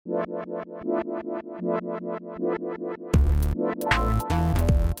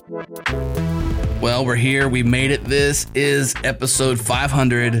Well, we're here. We made it. This is episode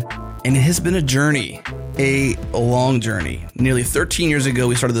 500, and it has been a journey, a long journey. Nearly 13 years ago,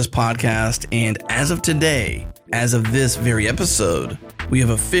 we started this podcast, and as of today, as of this very episode, we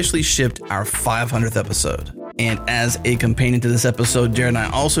have officially shipped our 500th episode. And as a companion to this episode, Jared and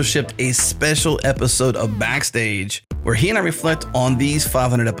I also shipped a special episode of Backstage, where he and I reflect on these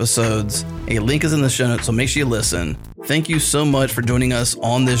 500 episodes. A link is in the show notes, so make sure you listen. Thank you so much for joining us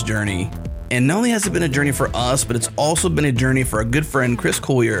on this journey. And not only has it been a journey for us, but it's also been a journey for our good friend Chris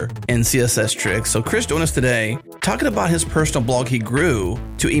Collier and CSS-Tricks. So Chris joined us today talking about his personal blog he grew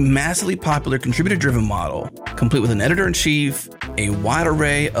to a massively popular contributor-driven model, complete with an editor-in-chief, a wide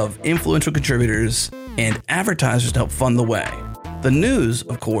array of influential contributors, and advertisers to help fund the way. The news,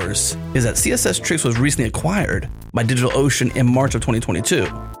 of course, is that CSS-Tricks was recently acquired by DigitalOcean in March of 2022.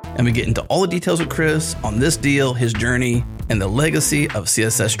 And we get into all the details with Chris on this deal, his journey, and the legacy of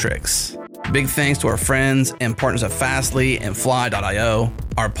CSS-Tricks. Big thanks to our friends and partners at Fastly and Fly.io.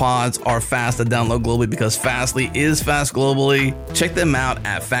 Our pods are fast to download globally because Fastly is fast globally. Check them out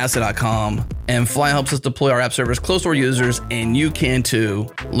at Fastly.com. And Fly helps us deploy our app servers close to our users, and you can too.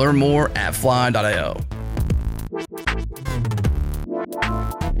 Learn more at Fly.io.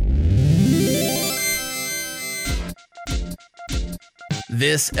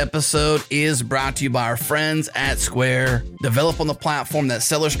 This episode is brought to you by our friends at Square. Develop on the platform that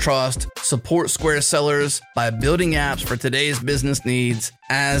sellers trust. Support Square sellers by building apps for today's business needs.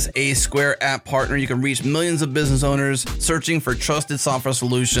 As a Square app partner, you can reach millions of business owners searching for trusted software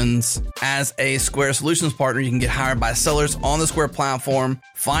solutions. As a Square Solutions partner, you can get hired by sellers on the Square platform,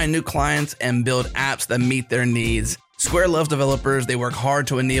 find new clients, and build apps that meet their needs. Square loves developers. They work hard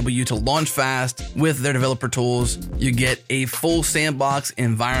to enable you to launch fast with their developer tools. You get a full sandbox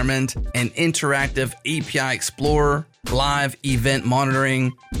environment, an interactive API explorer, live event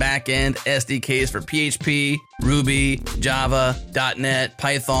monitoring, backend SDKs for PHP, Ruby, Java, .NET,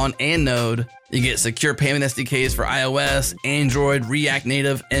 Python, and Node. You get secure payment SDKs for iOS, Android, React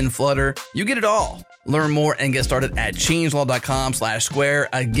Native, and Flutter. You get it all. Learn more and get started at changelog.com/square.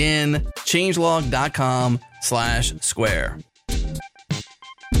 Again, changelog.com/square.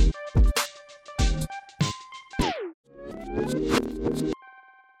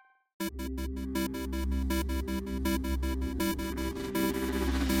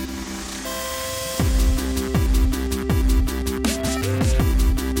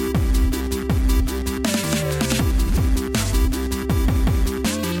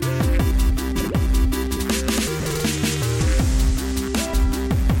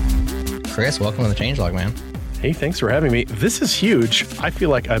 Chris, welcome to the Changelog, man. Hey, thanks for having me. This is huge. I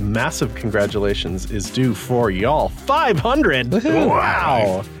feel like a massive congratulations is due for y'all. 500! Woohoo.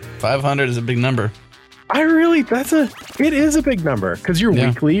 Wow! 500 is a big number. It is a big number because you're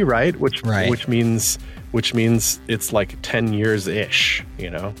weekly, right? Which means it's like 10 years-ish,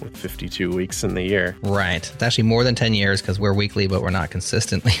 with 52 weeks in the year. Right. It's actually more than 10 years because we're weekly, but we're not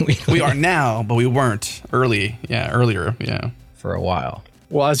consistently weekly. We are now, but we weren't earlier. For a while.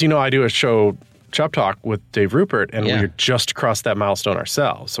 Well, as you know, I do a show, Chop Talk, with Dave Rupert, and we just crossed that milestone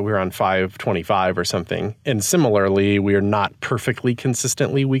ourselves. So we're on 525 or something. And similarly, we are not perfectly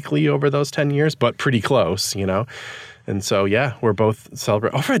consistently weekly over those 10 years, but pretty close, And so, we're both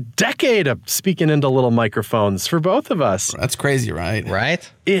celebrating over a decade of speaking into little microphones for both of us. That's crazy, right?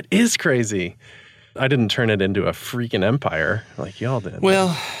 Right? It is crazy. I didn't turn it into a freaking empire like y'all did.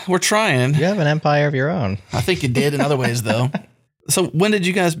 Well, we're trying. You have an empire of your own. I think you did in other ways, though. So when did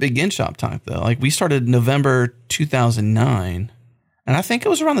you guys begin Shop Talk, though? Like, we started November 2009, and I think it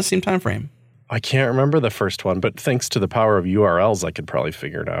was around the same time frame. I can't remember the first one, but thanks to the power of URLs, I could probably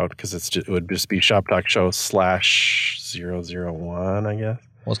figure it out because it would just be Shop Talk Show /001, I guess.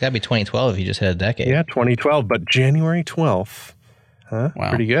 Well, it's got to be 2012 if you just hit a decade. Yeah, 2012, but January 12th. Huh? Wow.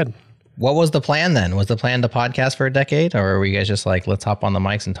 Pretty good. What was the plan then? Was the plan to podcast for a decade, or were you guys just like, let's hop on the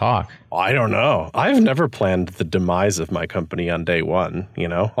mics and talk? I don't know. I've never planned the demise of my company on day one,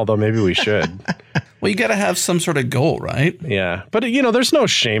 although maybe we should. Well, you got to have some sort of goal, right? Yeah. But, there's no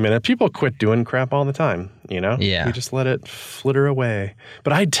shame in it. People quit doing crap all the time, Yeah. You just let it flitter away.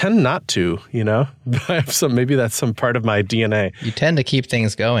 But I tend not to, I have maybe that's some part of my DNA. You tend to keep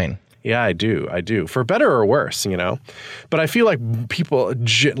things going. Yeah, I do. For better or worse, But I feel like people,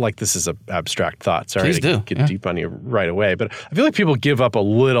 like this is an abstract thought. Sorry to get deep on you right away. But I feel like people give up a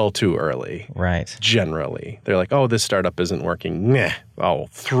little too early. Right. Generally. They're like, oh, this startup isn't working. Nah, I'll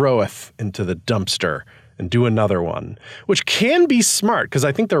throw it into the dumpster and do another one, which can be smart because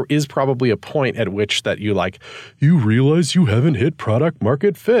I think there is probably a point at which that you realize you haven't hit product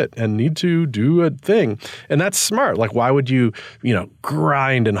market fit and need to do a thing. And that's smart. Like, why would you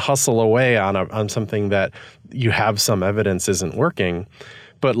grind and hustle away on something that you have some evidence isn't working?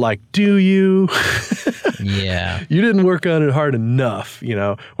 But do you? Yeah. You didn't work on it hard enough,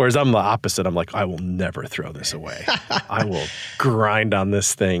 Whereas I'm the opposite. I'm like, I will never throw this away. I will grind on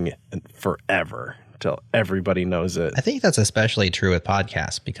this thing forever until everybody knows it. I think that's especially true with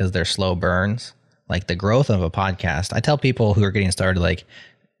podcasts because they're slow burns. Like the growth of a podcast. I tell people who are getting started,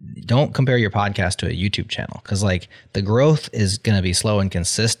 don't compare your podcast to a YouTube channel because the growth is going to be slow and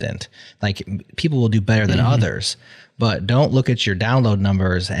consistent. People will do better than others. But don't look at your download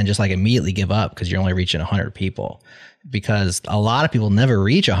numbers and just immediately give up because you're only reaching 100 people, because a lot of people never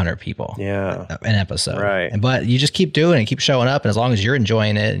reach 100 people an episode. Right. But you just keep doing it, keep showing up. And as long as you're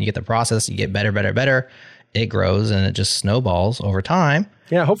enjoying it and you get the process, you get better, it grows and it just snowballs over time.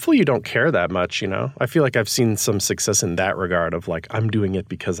 Yeah, hopefully you don't care that much, I feel like I've seen some success in that regard of I'm doing it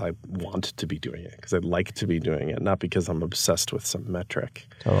because I want to be doing it, because I'd like to be doing it, not because I'm obsessed with some metric.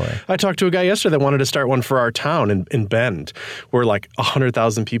 Totally. I talked to a guy yesterday that wanted to start one for our town in Bend. We're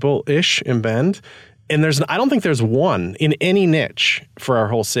 100,000 people-ish in Bend. And I don't think there's one in any niche for our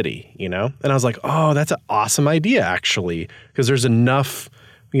whole city, And I was like, oh, that's an awesome idea, actually, because there's enough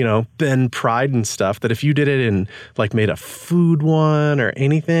Bend pride and stuff that if you did it in made a food one or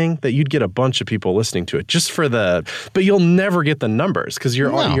anything, that you'd get a bunch of people listening to it just for but you'll never get the numbers because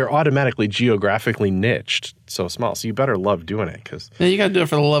you're automatically geographically niched so small. So you better love doing it you got to do it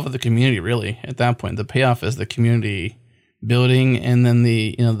for the love of the community, really. At that point, the payoff is the community building and then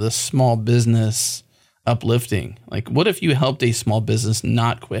the small business uplifting. What if you helped a small business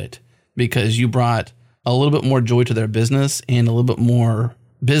not quit because you brought a little bit more joy to their business and a little bit more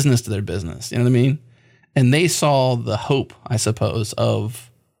business to their business, you know what I mean? And they saw the hope, I suppose, of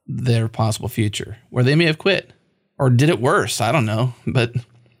their possible future where they may have quit or did it worse. I don't know, but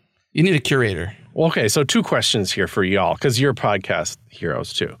you need a curator. Well, okay, so 2 questions here for y'all because you're podcast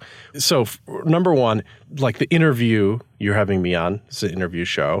heroes too. So number one, the interview you're having me on, it's an interview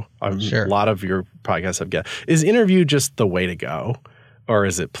show. Sure. A lot of your podcasts have guests. Is interview just the way to go? Or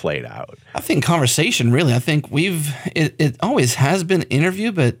is it played out? I think conversation, really. I think it always has been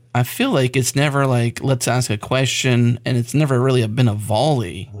interview, but I feel like it's never let's ask a question, and it's never really been a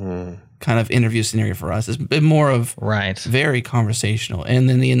volley kind of interview scenario for us. It's been more of very conversational. And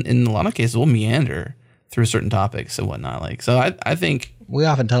then in a lot of cases, we'll meander through certain topics and whatnot. So I think we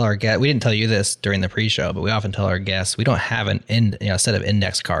often tell our guests, we didn't tell you this during the pre-show, but we often tell our guests, we don't have a set of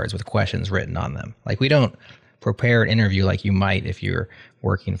index cards with questions written on them. We don't prepare an interview like you might if you're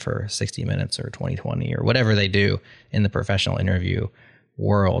working for 60 Minutes or 2020 or whatever they do in the professional interview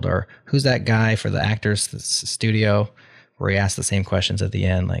world. Or who's that guy for the Actors Studio where he asks the same questions at the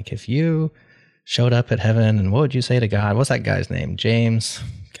end? If you showed up at heaven and what would you say to God? What's that guy's name? James?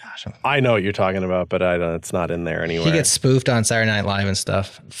 Gosh. I know what you're talking about, but it's not in there anywhere. He gets spoofed on Saturday Night Live and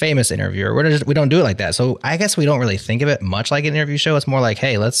stuff. Famous interviewer. We don't do it like that. So I guess we don't really think of it much like an interview show. It's more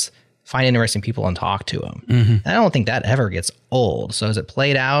hey, let's find interesting people and talk to them. Mm-hmm. And I don't think that ever gets old. So is it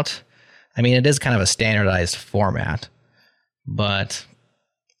played out? I mean, it is kind of a standardized format, but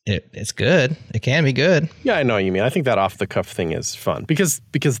it's good. It can be good. Yeah, I know what you mean. I think that off the cuff thing is fun because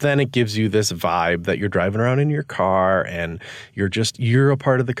then it gives you this vibe that you're driving around in your car and you're a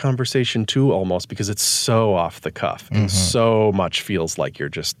part of the conversation too, almost, because it's so off the cuff and so much feels like you're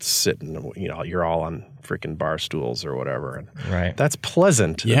just sitting, you're all on freaking bar stools or whatever. And right. That's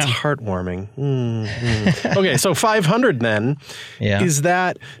pleasant. Yeah. It's heartwarming. Okay, so 500 then. Yeah. Is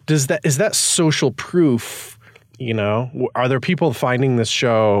that social proof? Are there people finding this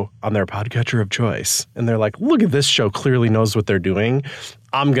show on their podcatcher of choice? And they're like, look at this show, clearly knows what they're doing.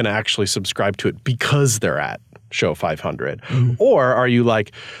 I'm going to actually subscribe to it because they're at show 500. Mm-hmm. Or are you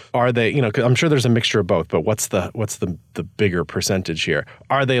are they, 'cause I'm sure there's a mixture of both, but what's the bigger percentage here?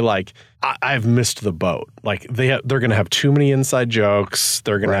 Are they I've missed the boat. They're going to have too many inside jokes.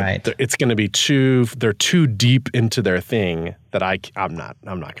 They're going to, it's going to be they're too deep into their thing that I'm not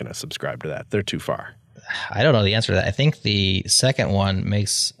going to subscribe to that. They're too far. I don't know the answer to that. I think the second one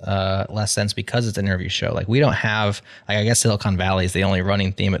makes less sense because it's an interview show. We don't have, I guess Silicon Valley is the only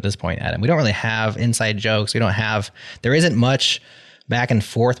running theme at this point, Adam. We don't really have inside jokes. There isn't much back and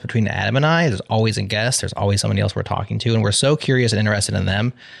forth between Adam and I. There's always a guest. There's always somebody else we're talking to. And we're so curious and interested in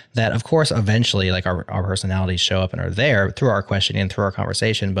them that, of course, eventually our personalities show up and are there through our questioning and through our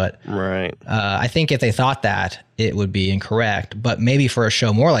conversation. But I think if they thought that, it would be incorrect. But maybe for a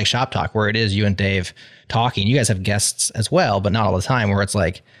show more like Shop Talk, where it is you and Dave talking, you guys have guests as well, but not all the time, where it's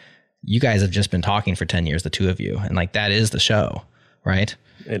you guys have just been talking for 10 years, the two of you. And like, that is the show, right?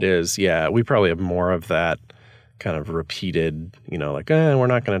 It is. Yeah. We probably have more of that kind of repeated, like, we're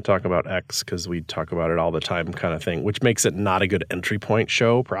not going to talk about X because we talk about it all the time kind of thing, which makes it not a good entry point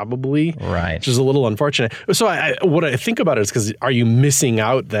show probably. Right. Which is a little unfortunate. So what I think about it is because are you missing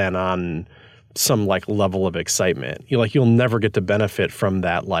out then on some like level of excitement? You'll never get to benefit from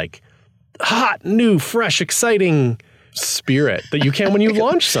that like hot, new, fresh, exciting spirit that you can when you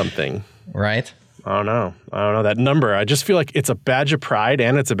launch something. Right. I don't know. That number, I just feel like it's a badge of pride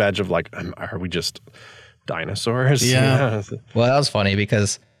and it's a badge of like, are we just dinosaurs? Yeah. Well, that was funny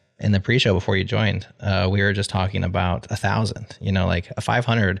because in the pre-show before you joined, we were just talking about 1,000, like a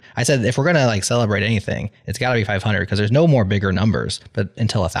 500. I said, if we're going to like celebrate anything, it's got to be 500 because there's no more bigger numbers, but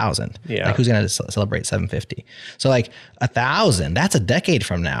until 1,000. Yeah. Like who's going to celebrate 750? So like 1,000, that's a decade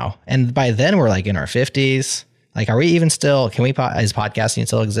from now. And by then we're like in our 50s. Like, are we even still, is podcasting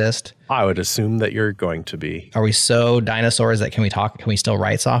still exist? I would assume that you're going to be. Are we so dinosaurs that can we still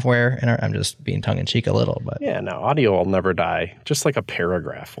write software? I'm just being tongue in cheek a little, but. Yeah, no, audio will never die. Just like a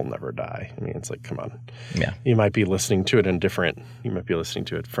paragraph will never die. I mean, it's like, come on. Yeah. You might be listening to it you might be listening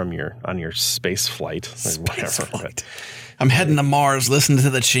to it on your space flight or whatever. I'm heading to Mars, listening to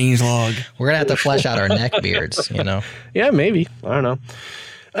the Changelog. We're going to have to flesh out our neck beards, Yeah, maybe. I don't know.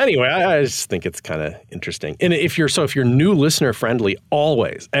 Anyway, I just think it's kind of interesting. And if you're new listener friendly,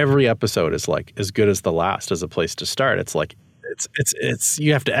 always every episode is like as good as the last as a place to start. It's like it's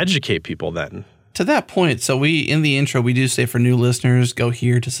you have to educate people then. To that point, so in the intro we do say for new listeners, go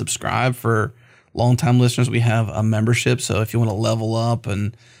here to subscribe. For longtime listeners, we have a membership. So if you want to level up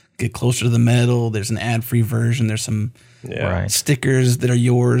and get closer to the metal, there's an ad-free version. There's some stickers that are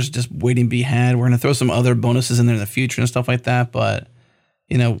yours, just waiting to be had. We're going to throw some other bonuses in there in the future and stuff like that, but.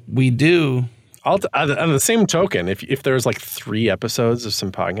 We do. On the same token, if there's like 3 episodes of some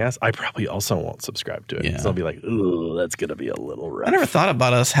podcasts, I probably also won't subscribe to it. Yeah. I'll be like, ooh, that's going to be a little rough. I never thought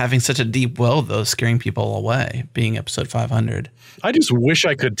about us having such a deep well, though, scaring people away, being episode 500. I just wish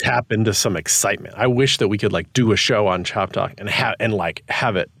I could tap into some excitement. I wish that we could like do a show on Chop Talk and have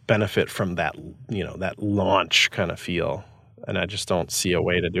it benefit from that, that launch kind of feel. And I just don't see a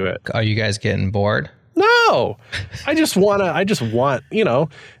way to do it. Are you guys getting bored? No, I just want,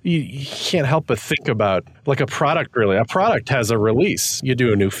 you can't help but think about like a product, really. A product has a release. You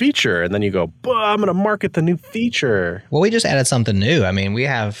do a new feature and then you go, I'm going to market the new feature. Well, we just added something new. I mean, we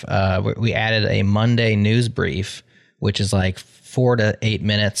added a Monday news brief, which is like 4 to 8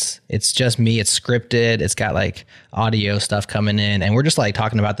 minutes. It's just me. It's scripted. It's got like audio stuff coming in and we're just like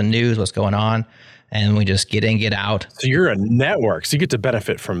talking about the news, what's going on. And we just get in, get out. So you're a network, so you get to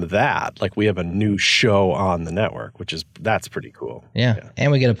benefit from that. Like we have a new show on the network, that's pretty cool. Yeah. And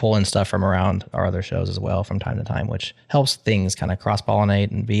we get to pull in stuff from around our other shows as well from time to time, which helps things kind of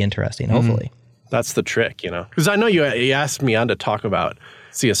cross-pollinate and be interesting, hopefully. That's the trick, Because I know you asked me on to talk about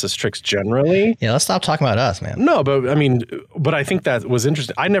CSS-Tricks generally. Yeah, let's stop talking about us, man. No, but I think that was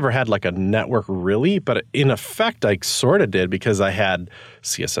interesting. I never had like a network really, but in effect, I sort of did because I had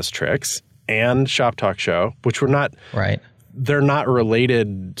CSS-Tricks and Shop Talk Show, which were not right. They're not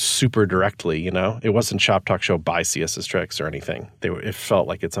related super directly, It wasn't Shop Talk Show by CSS-Tricks or anything. It felt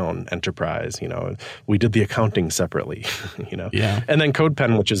like its own enterprise, We did the accounting separately, Yeah. And then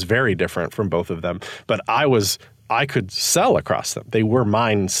CodePen, which is very different from both of them. But I could sell across them. They were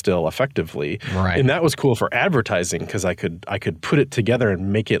mine still effectively. Right. And that was cool for advertising because I could put it together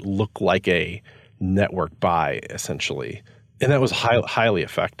and make it look like a network buy, essentially. And that was highly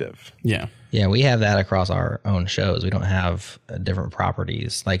effective. Yeah. Yeah, we have that across our own shows. We don't have different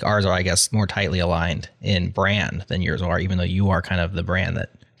properties. Like ours are, I guess, more tightly aligned in brand than yours are, even though you are kind of the brand that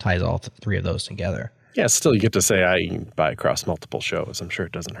ties all 3 of those together. Yeah, still you get to say I buy across multiple shows. I'm sure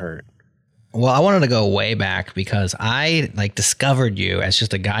it doesn't hurt. Well, I wanted to go way back because I discovered you as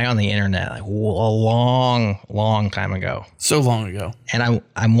just a guy on the internet a long, long time ago. So long ago. And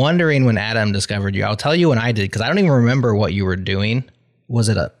I'm wondering when Adam discovered you. I'll tell you when I did because I don't even remember what you were doing. Was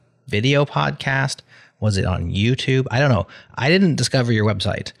it a video podcast? Was it on YouTube? I don't know. I didn't discover your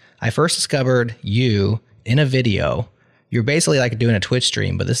website. I first discovered you in a video. You're basically like doing a Twitch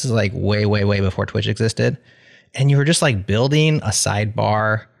stream, but this is like way, way, way before Twitch existed. And you were just like building a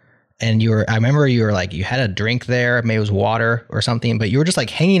sidebar. And I remember you were like, you had a drink there, maybe it was water or something, but you were just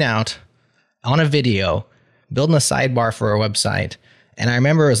like hanging out on a video, building a sidebar for a website. And I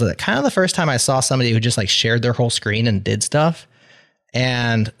remember it was like kind of the first time I saw somebody who just like shared their whole screen and did stuff.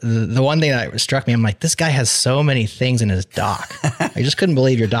 And the one thing that struck me, I'm like, this guy has so many things in his doc. I just couldn't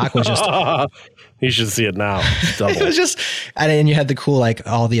believe your doc was just... You should see it now. It's double. It was just... And then you had the cool, like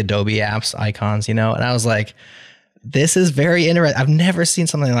all the Adobe apps icons, And I was like... This is very interesting. I've never seen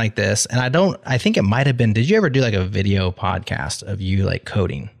something like this. And I think it might have been, did you ever do like a video podcast of you like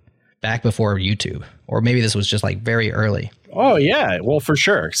coding back before YouTube? Or maybe this was just like very early. Oh, yeah. Well, for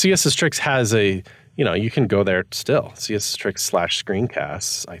sure. CSS-Tricks has you can go there still.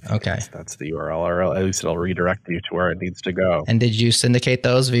 CSS-Tricks/screencasts. I think that's the URL, or at least it'll redirect you to where it needs to go. And did you syndicate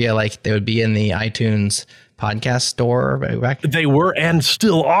those via like they would be in the iTunes podcast store back? They were and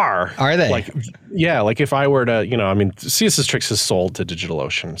still are. Are they? Like if I were to, CSS-Tricks is sold to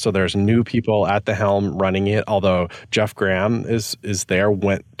DigitalOcean. So there's new people at the helm running it. Although Jeff Graham is there,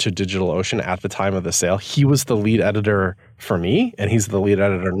 went to DigitalOcean at the time of the sale. He was the lead editor for me, and he's the lead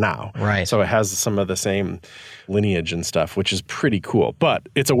editor now. Right. So it has some of the same lineage and stuff, which is pretty cool. But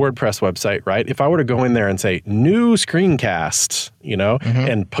it's a WordPress website, right? If I were to go in there and say new screencast,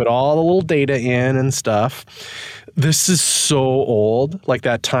 and put all the little data in and stuff, this is so old. Like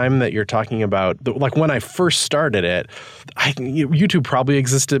that time that you're talking about, like when I first started it, YouTube probably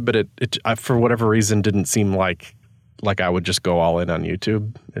existed, but it for whatever reason didn't seem like I would just go all in on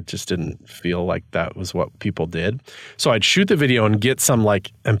YouTube. It just didn't feel like that was what people did. So I'd shoot the video and get some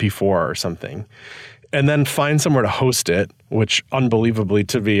like MP4 or something, and then find somewhere to host it, which unbelievably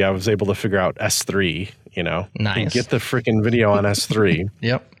to me, I was able to figure out S3, Nice. Get the freaking video on S3.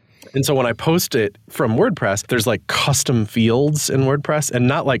 Yep. And so when I post it from WordPress, there's like custom fields in WordPress, and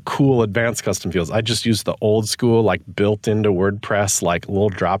not like cool advanced custom fields. I just use the old school, like built into WordPress, like little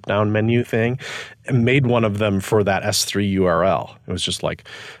drop down menu thing, and made one of them for that S3 URL. It was just like,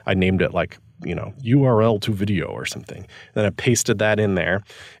 I named it like, URL to video or something. Then I pasted that in there.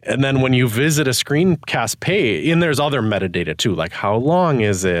 And then when you visit a screencast page, and there's other metadata too, like how long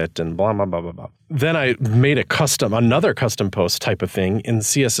is it and blah, blah, blah, blah, blah. Then I made another custom post type of thing in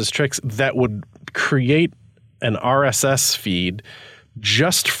CSS-Tricks that would create an RSS feed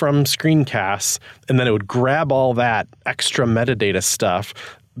just from screencasts, and then it would grab all that extra metadata stuff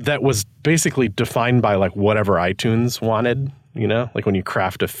that was basically defined by like whatever iTunes wanted. Like when you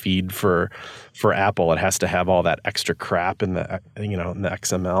craft a feed for Apple, it has to have all that extra crap in the in the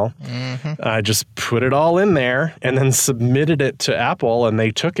XML. Mm-hmm. I just put it all in there and then submitted it to Apple, and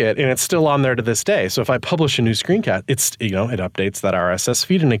they took it, and it's still on there to this day. So if I publish a new screencast, it's it updates that RSS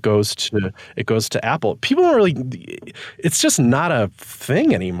feed and it goes to Apple. People don't really. It's just not a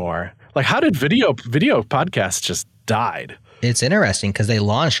thing anymore. Like, how did video podcasts just died? It's interesting because they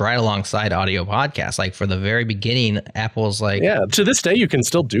launched right alongside audio podcasts. Like for the very beginning, Apple's like... Yeah, to this day, you can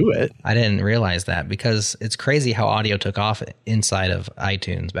still do it. I didn't realize that because it's crazy how audio took off inside of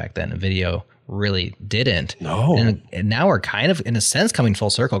iTunes back then. Video really didn't. No. And now we're kind of, in a sense, coming full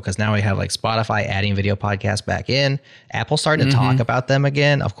circle because now we have like Spotify adding video podcasts back in. Apple's starting to talk about them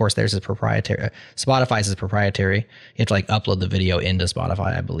again. Of course, there's a proprietary. Spotify's is proprietary. You have to like upload the video into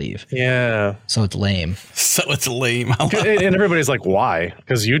Spotify, I believe. Yeah. So it's lame. And everybody's like, why?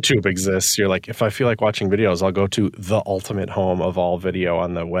 Because YouTube exists. You're like, if I feel like watching videos, I'll go to the ultimate home of all video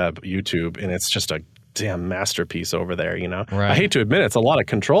on the web, YouTube, and it's just a damn masterpiece over there, Right. I hate to admit it's a lot of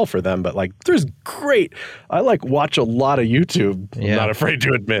control for them, but like I like watch a lot of YouTube. I'm not afraid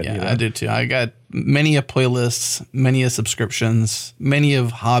to admit. Yeah, I do too. I got many of playlists, many of subscriptions, many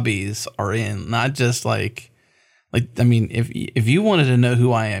of hobbies are in, not just like I mean, if you wanted to know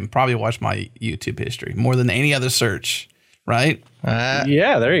who I am, probably watch my YouTube history more than any other search, right?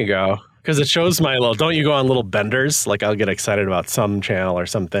 Yeah, there you go. Because it shows my don't you go on little benders? Like I'll get excited about some channel or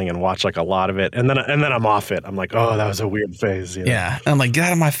something and watch like a lot of it. And then I'm off it. I'm like, oh, that was a weird phase. Yeah. And I'm like, get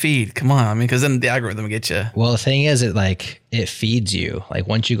out of my feed. Come on. I mean, because then the algorithm will get you. Well, the thing is, it feeds you. Like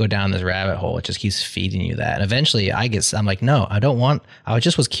once you go down this rabbit hole, it just keeps feeding you that. And eventually I'm like, no, I don't want, I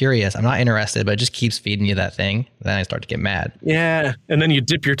just was curious. I'm not interested, but it just keeps feeding you that thing. Then I start to get mad. Yeah. And then you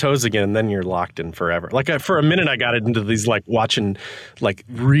dip your toes again, and then you're locked in forever. Like for a minute, I got into these like watching like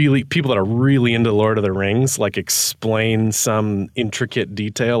really people that are really into Lord of the Rings, like explain some intricate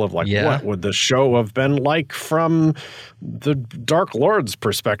detail of like, what would the show have been like from the Dark Lord's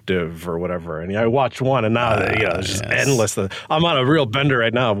perspective or whatever. And I watched one, and now it's just endless. I'm on a real bender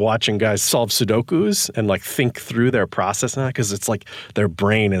right now of watching guys solve Sudokus and like think through their process now, because it's like their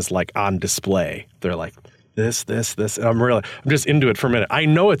brain is like on display. They're like this, and I'm just into it for a minute. I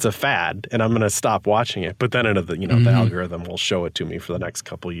know it's a fad, and I'm going to stop watching it. But then the algorithm will show it to me for the next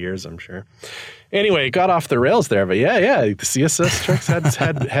couple of years, I'm sure. Anyway, it got off the rails there, but yeah, the CSS-Tricks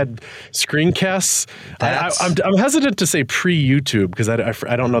had screencasts. I'm hesitant to say pre-YouTube because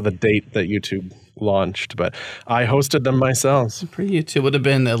I don't know the date that YouTube launched, but I hosted them myself. Pre-YouTube would have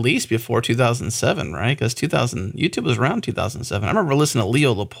been at least before 2007, right? Because YouTube was around 2007. I remember listening to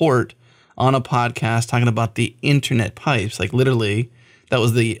Leo Laporte on a podcast talking about the internet pipes, like literally That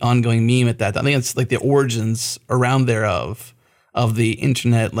was the ongoing meme at that time. I think it's like the origins around there of the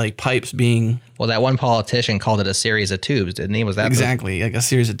internet, like pipes being. Well, that one politician called it a series of tubes, didn't he? Was that exactly like a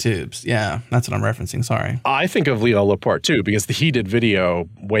series of tubes? Yeah, that's what I'm referencing. Sorry. I think of Leo Laporte too, because he did video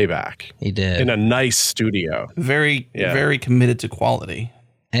way back. He did in a nice studio. Very committed to quality.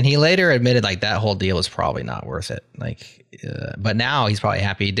 And he later admitted like that whole deal was probably not worth it. Like, but now he's probably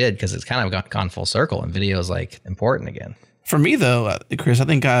happy he did because it's kind of gone full circle and video is like important again. For me, though, Chris, I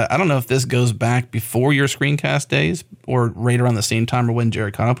think I don't know if this goes back before your screencast days or right around the same time or when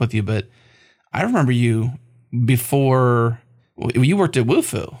Jared caught up with you, but I remember you before you worked at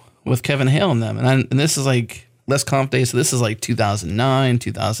Wufoo with Kevin Hale and them. And this is like less conf days. So this is like 2009,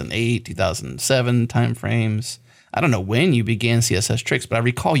 2008, 2007 timeframes. I don't know when you began CSS-Tricks, but I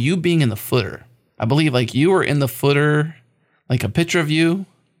recall you being in the footer. I believe like you were in the footer, like a picture of you.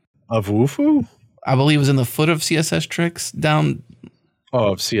 Of Wufoo? I believe it was in the foot of CSS-Tricks down.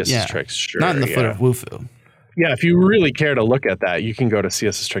 Oh, of CSS-Tricks, sure. Not in the foot of Wufoo. Yeah, if you really care to look at that, you can go to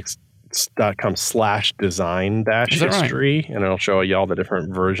csstricks.com/design-history, right? And it'll show you all the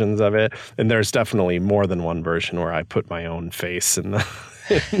different versions of it. And there's definitely more than one version where I put my own face in the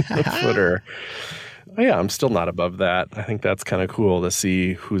footer. Oh, yeah, I'm still not above that. I think that's kind of cool to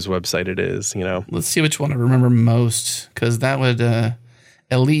see whose website it is, you know. Let's see which one I remember most, because that would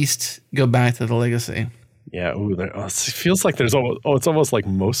at least go back to the legacy. Yeah, it feels like there's it's almost like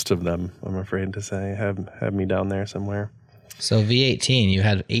most of them, I'm afraid to say, have me down there somewhere. So V18, you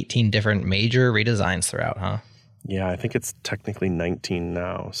had 18 different major redesigns throughout, huh? Yeah, I think it's technically 19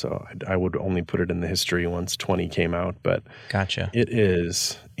 now, so I would only put it in the history once 20 came out, but gotcha. It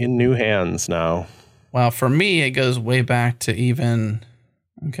is in new hands now. Well, for me, it goes way back to even,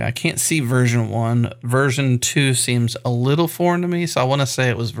 okay, I can't see version 1. Version 2 seems a little foreign to me, so I want to say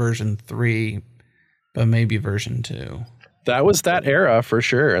it was version 3, but maybe version 2. That was that era for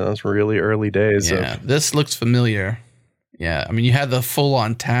sure. Those were really early days. Yeah, this looks familiar. Yeah, I mean, you had the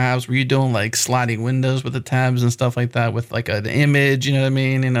full-on tabs. Were you doing like sliding windows with the tabs and stuff like that with like an image, you know what I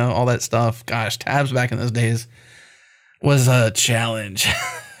mean? You know, all that stuff. Gosh, tabs back in those days was a challenge.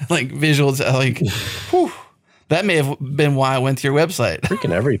 Like visuals, like, whew, that may have been why I went to your website.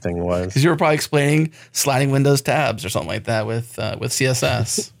 Freaking everything was. Because you were probably explaining sliding windows tabs or something like that with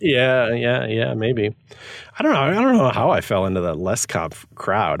CSS. Yeah, maybe. I don't know how I fell into that LessConf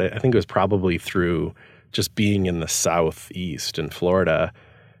crowd. I think it was probably through just being in the Southeast in Florida.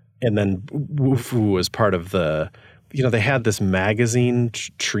 And then Wufoo was part of the, you know, they had this magazine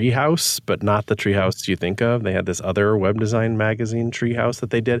Treehouse, but not the Treehouse you think of. They had this other web design magazine Treehouse that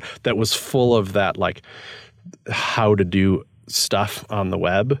they did that was full of that, like, how to do stuff on the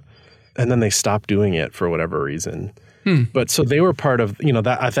web. And then they stopped doing it for whatever reason. But so they were part of, you know,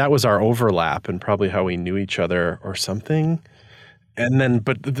 that was our overlap and probably how we knew each other or something. And then,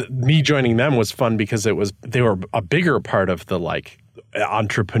 but me joining them was fun because they were a bigger part of the like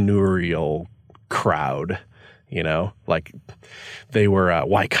entrepreneurial crowd. You know, like they were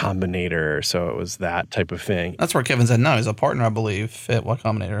Y Combinator, so it was that type of thing. That's where Kevin's at now. He's a partner, I believe, at Y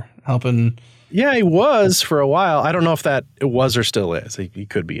Combinator, helping. Yeah, he was for a while. I don't know if that it was or still is. He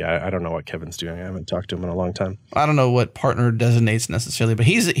could be. I don't know what Kevin's doing. I haven't talked to him in a long time. I don't know what partner designates necessarily, but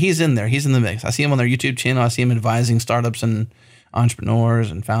he's in there. He's in the mix. I see him on their YouTube channel. I see him advising startups and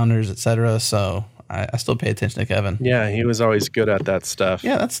entrepreneurs and founders, etc. So I still pay attention to Kevin. Yeah, he was always good at that stuff.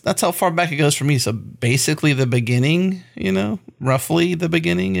 Yeah, that's how far back it goes for me. So basically the beginning, you know, roughly the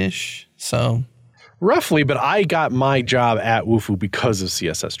beginning-ish. So roughly, but I got my job at Wufoo because of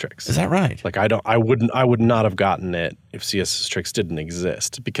CSS-Tricks. Is that right? Like I would not have gotten it if CSS-Tricks didn't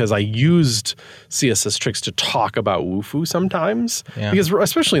exist, because I used CSS-Tricks to talk about Wufoo sometimes. Yeah. Because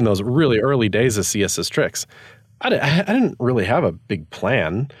especially in those really early days of CSS-Tricks, I didn't really have a big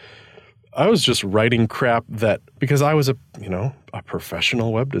plan. I was just writing crap because I was a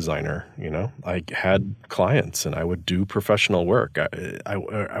professional web designer, you know, I had clients and I would do professional work.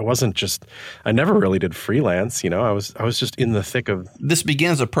 I wasn't just, I never really did freelance, you know, I was just in the thick of. This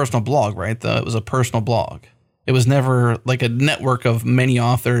began as a personal blog, right? It was a personal blog. It was never like a network of many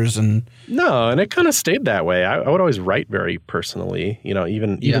authors and. No, and it kind of stayed that way. I would always write very personally, you know,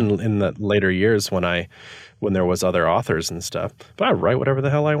 even in the later years when there was other authors and stuff. But I write whatever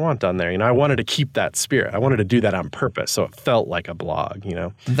the hell I want on there. You know, I wanted to keep that spirit. I wanted to do that on purpose, so it felt like a blog, you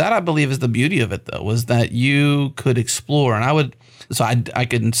know. That, I believe, is the beauty of it, though, was that you could explore. And I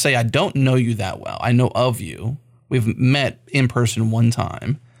can say I don't know you that well. I know of you. We've met in person one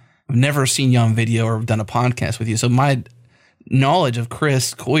time. I've never seen you on video or done a podcast with you. So my knowledge of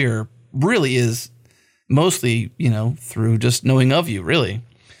Chris Coyier really is mostly, you know, through just knowing of you, really.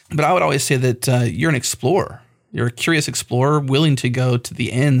 But I would always say that you're an explorer. You're a curious explorer, willing to go to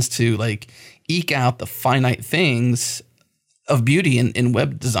the ends to like eke out the finite things of beauty in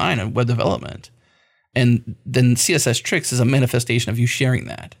web design and web development. And then CSS-Tricks is a manifestation of you sharing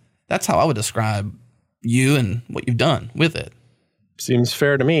that. That's how I would describe you and what you've done with it. Seems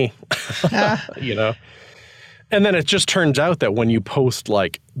fair to me. You know? And then it just turns out that when you post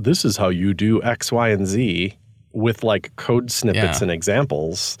like, this is how you do X, Y, and Z with like code snippets and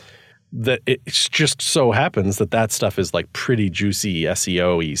examples, that it just so happens that that stuff is like pretty juicy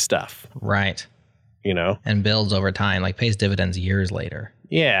SEO-y stuff. Right. You know? And builds over time, like pays dividends years later.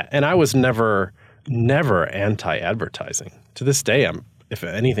 Yeah. And I was never anti-advertising. To this day, if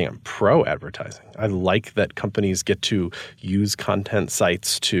anything, I'm pro-advertising. I like that companies get to use content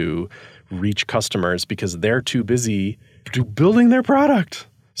sites to reach customers because they're too busy building their product.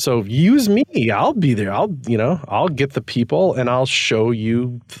 So use me. I'll be there. I'll get the people and I'll show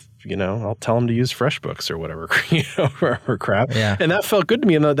you, I'll tell them to use FreshBooks or whatever, or crap. Yeah. And that felt good to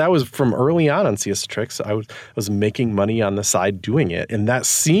me. And that was from early on CSS-Tricks. I was making money on the side doing it. And that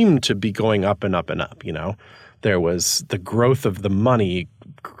seemed to be going up and up and up, There was the growth of the money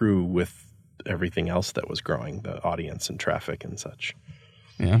grew with everything else that was growing, the audience and traffic and such.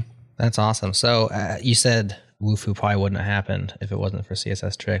 Yeah. That's awesome. So you said Wufoo probably wouldn't have happened if it wasn't for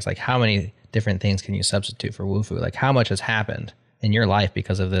CSS-Tricks. Like how many different things can you substitute for Wufoo? Like how much has happened in your life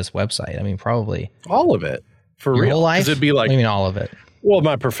because of this website? I mean, probably all of it. For your real. Whole life? It'd be like, what do you mean all of it? Well,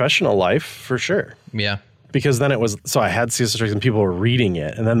 my professional life for sure. Yeah. Because then so I had CSS-Tricks and people were reading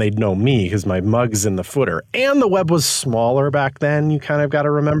it and then they'd know me because my mug's in the footer. And the web was smaller back then, you kind of got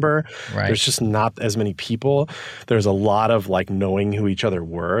to remember. Right. There's just not as many people. There's a lot of like knowing who each other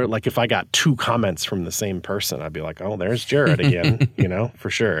were. Like if I got 2 comments from the same person, I'd be like, oh, there's Jared again, for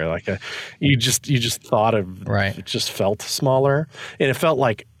sure. Like you just thought of, right. It just felt smaller. And it felt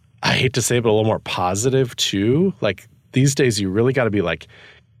like, I hate to say it, but a little more positive too. Like these days you really got to be like,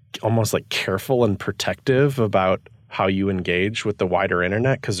 almost like careful and protective about how you engage with the wider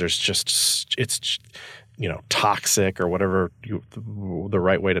internet because there's just it's toxic or whatever the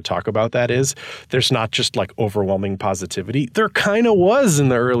right way to talk about that is. There's not just like overwhelming positivity. There kind of was in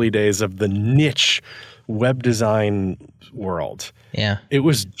the early days of the niche web design world. Yeah. It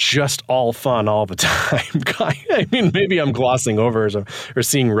was just all fun all the time. I mean, maybe I'm glossing over or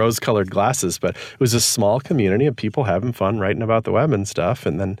seeing rose-colored glasses, but it was a small community of people having fun writing about the web and stuff.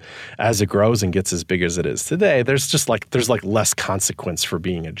 And then as it grows and gets as big as it is today, there's less consequence for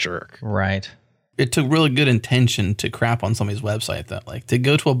being a jerk. Right. It took really good intention to crap on somebody's website, though. Like to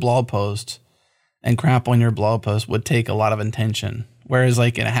go to a blog post and crap on your blog post would take a lot of intention. Whereas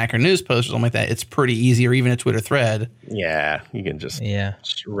like in a Hacker News post or something like that, it's pretty easy, or even a Twitter thread. Yeah, you can just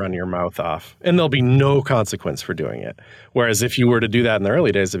run your mouth off. And there'll be no consequence for doing it. Whereas if you were to do that in the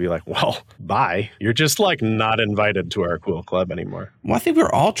early days, it'd be like, well, bye. You're just like not invited to our cool club anymore. Well, I think we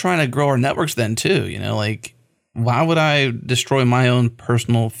were all trying to grow our networks then too. Like why would I destroy my own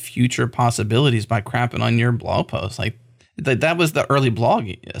personal future possibilities by crapping on your blog post? Like that was the early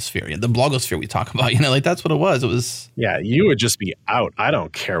blogosphere, the blogosphere we talk about, like that's what it was. It was. Yeah, you would just be out. I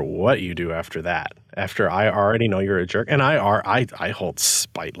don't care what you do after that. After I already know you're a jerk, and I hold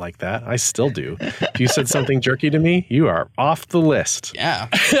spite like that. I still do. If you said something jerky to me, you are off the list. Yeah.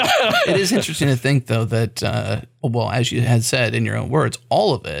 It is interesting to think though that, as you had said in your own words,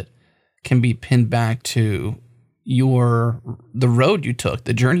 all of it can be pinned back to the road you took,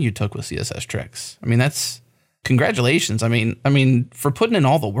 the journey you took with CSS-Tricks. I mean, that's. Congratulations. I mean, for putting in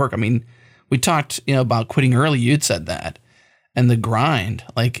all the work. I mean, we talked, about quitting early. You'd said that, and the grind.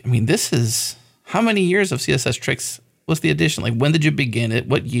 Like, I mean, this is how many years of CSS-Tricks? What's the addition? Like, when did you begin it?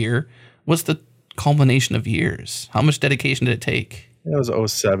 What year? What's the culmination of years? How much dedication did it take? It was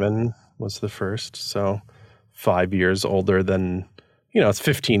 2007 was the first. So 5 years older than, it's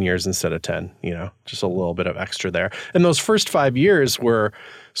 15 years instead of 10, just a little bit of extra there. And those first 5 years were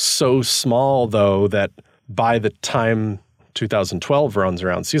so small though, that by the time 2012 runs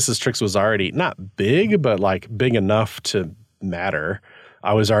around, CSS-Tricks was already not big, but like big enough to matter.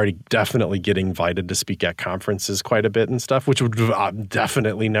 I was already definitely getting invited to speak at conferences quite a bit and stuff, which would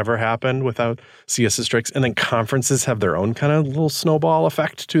definitely never happen without CSS-Tricks. And then conferences have their own kind of little snowball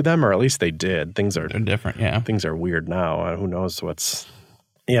effect to them, or at least they did. They're different, yeah. Things are weird now. Who knows what's...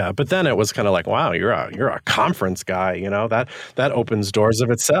 Yeah, but then it was kind of like, wow, you're a conference guy, that opens doors of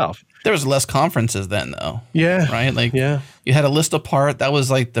itself. There was less conferences then, though. Yeah. Right? Like, yeah. You had a list apart. That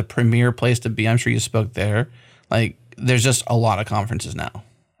was like the premier place to be. I'm sure you spoke there. Like, there's just a lot of conferences now,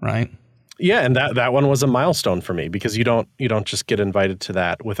 right? Yeah, and that one was a milestone for me because you don't just get invited to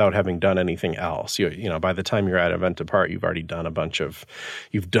that without having done anything else. By the time you're at Event Apart, you've already done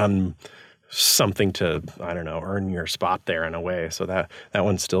you've done something to, I don't know, earn your spot there in a way. So that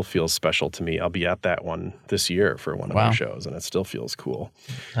one still feels special to me. I'll be at that one this year for one of our shows, and it still feels cool.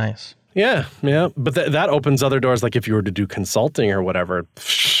 Nice. Yeah. But that opens other doors. Like if you were to do consulting or whatever,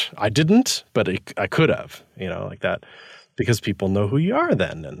 I didn't, but I could have, like that, because people know who you are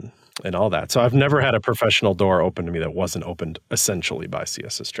then and all that. So I've never had a professional door open to me that wasn't opened essentially by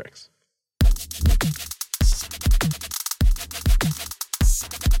CSS-Tricks.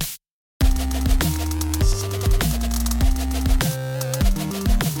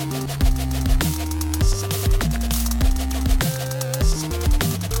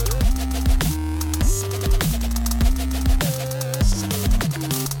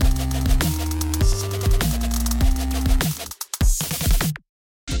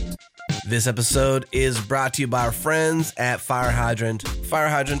 This episode is brought to you by our friends at Fire Hydrant. Fire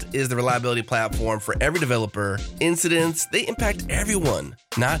Hydrant is the reliability platform for every developer. Incidents, they impact everyone,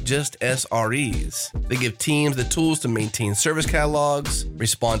 not just SREs. They give teams the tools to maintain service catalogs,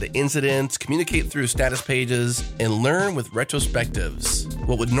 respond to incidents, communicate through status pages, and learn with retrospectives.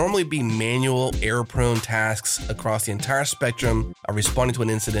 What would normally be manual, error-prone tasks across the entire spectrum of responding to an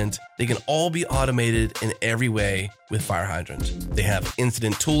incident, they can all be automated in every way with Fire Hydrant. They have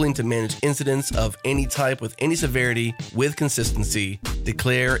incident tooling to manage incidents of any type with any severity with consistency,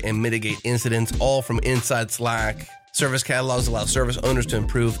 declare and mitigate incidents all from inside Slack. Service catalogs allow service owners to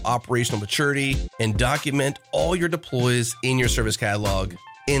improve operational maturity and document all your deploys in your service catalog.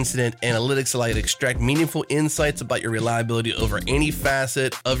 Incident analytics allow you to extract meaningful insights about your reliability over any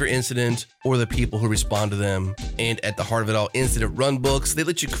facet of your incident or the people who respond to them. And at the heart of it all, incident runbooks. They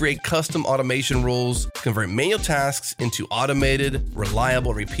let you create custom automation rules, convert manual tasks into automated,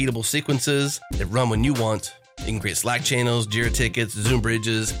 reliable, repeatable sequences that run when you want. You can create Slack channels, Jira tickets, Zoom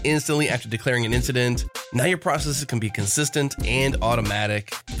bridges instantly after declaring an incident. Now your processes can be consistent and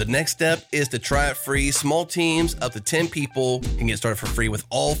automatic. The next step is to try it free. Small teams up to 10 people can get started for free with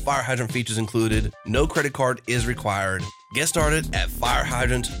all Fire Hydrant features included. No credit card is required. Get started at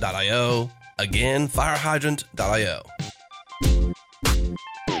firehydrant.io. Again, firehydrant.io.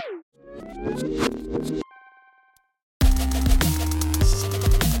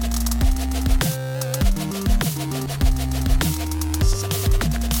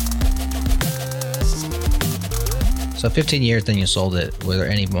 So 15 years, then you sold it. Were there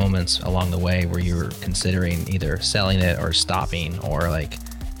any moments along the way where you were considering either selling it or stopping, or like,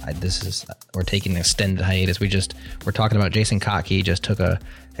 we're taking an extended hiatus? We're talking about Jason Kottke just took a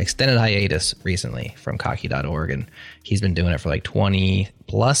extended hiatus recently from Kottke.org, and he's been doing it for like 20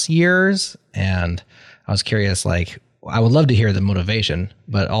 plus years. And I was curious, like, I would love to hear the motivation,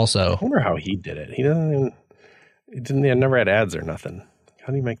 but also, I wonder how he did it. He never had ads or nothing.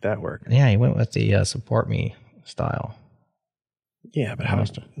 How do you make that work? Yeah, he went with the support me style. Yeah, but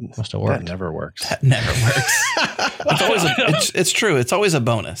must have worked. That never works. That never works. It's true. It's always a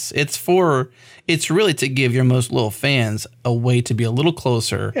bonus. It's really to give your most loyal fans a way to be a little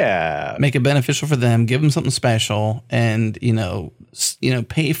closer. Yeah. Make it beneficial for them. Give them something special, and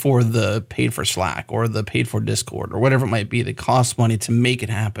pay for the paid for Slack or the paid for Discord or whatever it might be that costs money to make it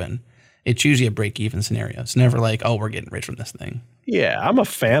happen. It's usually a break even scenario. It's never like, oh, we're getting rich from this thing. Yeah, I'm a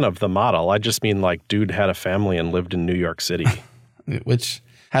fan of the model. I just mean like, dude had a family and lived in New York City, which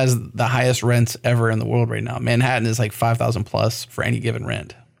has the highest rents ever in the world right now. Manhattan is like 5,000 plus for any given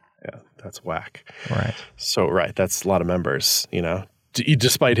rent. Yeah, that's whack. Right. So, right, that's a lot of members,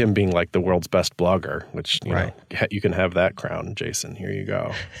 despite him being like the world's best blogger, which, you know, you can have that crown, Jason. Here you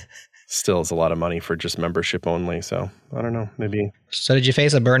go. Still is a lot of money for just membership only. So I don't know, maybe. So did you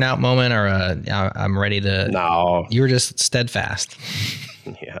face a burnout moment or I'm ready to? No. You were just steadfast.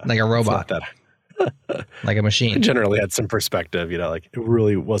 Yeah. Like a robot. Like a machine. I generally had some perspective, like it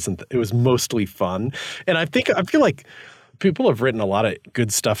really wasn't, it was mostly fun. And I feel like people have written a lot of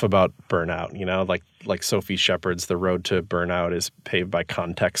good stuff about burnout, like Sophie Shepard's The Road to Burnout is paved by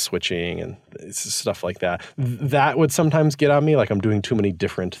context switching and stuff like that. That would sometimes get on me, like I'm doing too many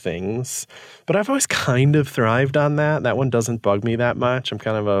different things. But I've always kind of thrived on that. That one doesn't bug me that much. I'm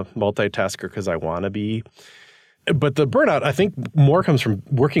kind of a multitasker because I want to be. But the burnout, I think, more comes from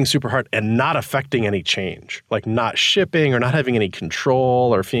working super hard and not affecting any change, like not shipping or not having any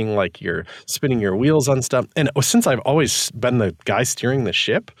control or feeling like you're spinning your wheels on stuff. And since I've always been the guy steering the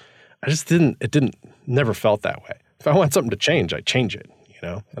ship, never felt that way. If I want something to change, I change it,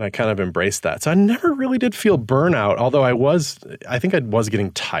 and I kind of embraced that. So I never really did feel burnout, although I think I was getting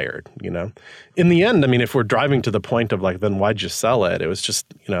tired, In the end, I mean, if we're driving to the point of like, then why'd you sell it? It was just,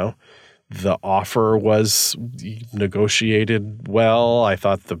 the offer was negotiated well. I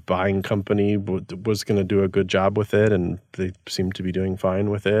thought the buying company was going to do a good job with it, and they seemed to be doing fine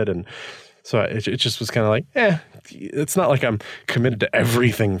with it. And So it just was kind of like, it's not like I'm committed to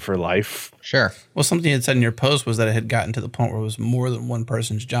everything for life. Sure. Well, something you had said in your post was that it had gotten to the point where it was more than one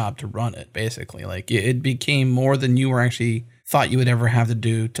person's job to run it, basically. Like it became more than you were actually thought you would ever have to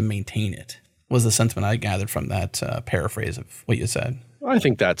do to maintain it, was the sentiment I gathered from that paraphrase of what you said. I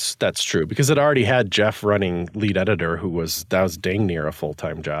think that's true because it already had Jeff running lead editor, that was dang near a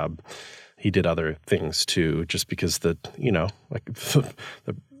full-time job. He did other things too, just because the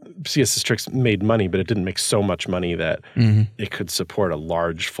CSS-Tricks made money, but it didn't make so much money that it could support a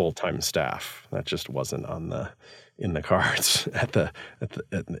large full-time staff. That just wasn't in the cards at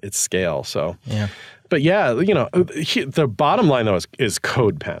its scale. So, yeah. But yeah, the bottom line though is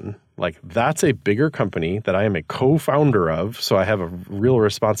CodePen. Like that's a bigger company that I am a co-founder of. So I have a real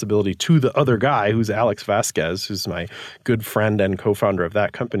responsibility to the other guy who's Alex Vasquez, who's my good friend and co-founder of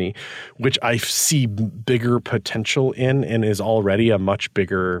that company, which I see bigger potential in and is already a much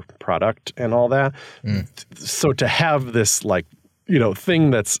bigger product and all that. So to have this thing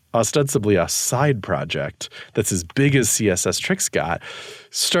that's ostensibly a side project that's as big as CSS-Tricks got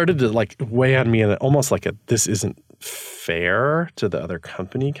started to weigh on me in almost like this isn't fair to the other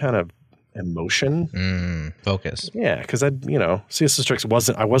company kind of emotion. Focus. Yeah, because CSS-Tricks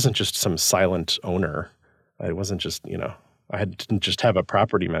I wasn't just some silent owner. I wasn't just, I didn't just have a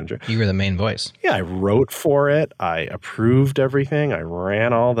property manager. You were the main voice. Yeah, I wrote for it. I approved everything. I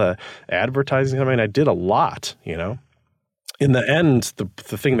ran all the advertising. I mean, I did a lot, In the end,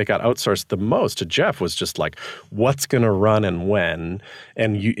 the thing that got outsourced the most to Jeff was just what's going to run and when,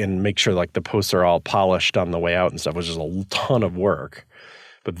 and make sure the posts are all polished on the way out and stuff, was just a ton of work.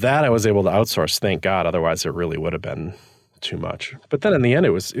 But that I was able to outsource, thank God. Otherwise, it really would have been too much. But then in the end,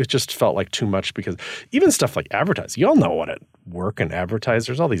 it just felt like too much because even stuff like advertising, y'all know what it work and advertise.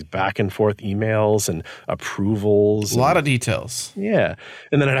 There's all these back and forth emails and approvals. A lot of details. Yeah.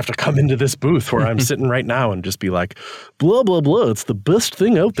 And then I'd have to come into this booth where I'm sitting right now and just be like, blah, blah, blah. It's the best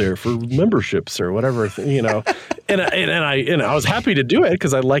thing out there for memberships or whatever, And I was happy to do it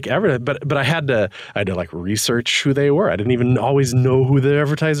because I like advertising, but I had to research who they were. I didn't even always know who the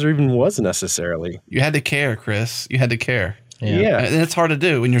advertiser even was necessarily. You had to care, Chris. You had to care. Yeah. And it's hard to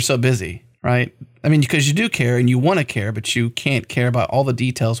do when you're so busy, right? I mean, because you do care and you want to care, but you can't care about all the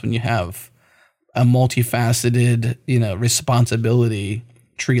details when you have a multifaceted, responsibility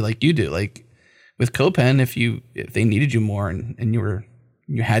tree like you do. Like with CodePen, if they needed you more and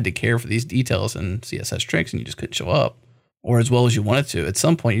you had to care for these details in CSS-Tricks and you just couldn't show up or as well as you wanted to, at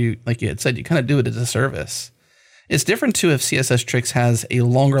some point, you had said, you kind of do it as a service. It's different too if CSS-Tricks has a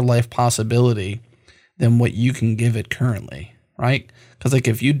longer life possibility than what you can give it currently, right? Because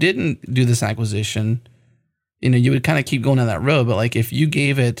if you didn't do this acquisition, you would kind of keep going down that road. But if you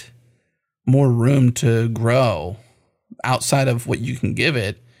gave it more room to grow outside of what you can give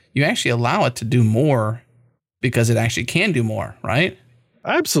it, you actually allow it to do more because it actually can do more, right?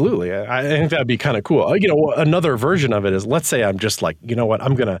 Absolutely. I think that'd be kind of cool. Another version of it is, let's say I'm just you know what,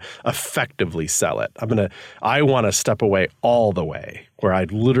 I'm going to effectively sell it. I want to step away all the way where I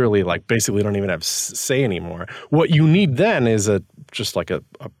literally basically don't even have say anymore. What you need then is just a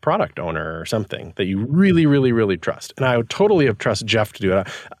product owner or something that you really, really, really trust. And I would totally have trust Jeff to do it,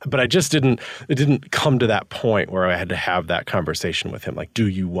 but it didn't come to that point where I had to have that conversation with him. Do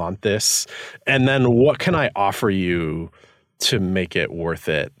you want this? And then what can I offer you to make it worth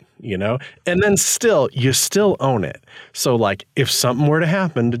it, And then you still own it. So if something were to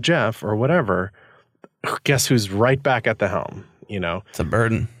happen to Jeff or whatever, guess who's right back at the helm, It's a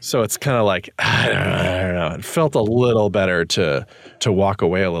burden. So it's kind of I don't know. It felt a little better to walk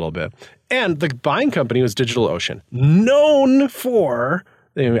away a little bit. And the buying company was DigitalOcean, known for,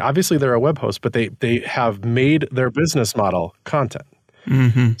 obviously they're a web host, but they have made their business model content.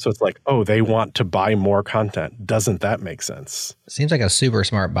 Mm-hmm. So it's they want to buy more content. Doesn't that make sense? Seems like a super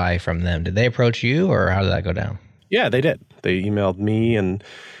smart buy from them. Did they approach you or how did that go down? Yeah, they did. They emailed me and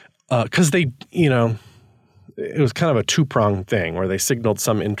because they, it was kind of a two-pronged thing where they signaled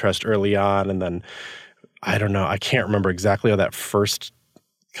some interest early on and then, I don't know, I can't remember exactly how that first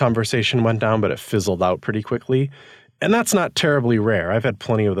conversation went down, but it fizzled out pretty quickly. And that's not terribly rare. I've had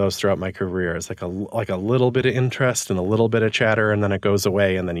plenty of those throughout my career. It's a little bit of interest and a little bit of chatter, and then it goes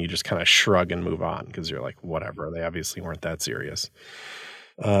away, and then you just kind of shrug and move on because you're whatever. They obviously weren't that serious.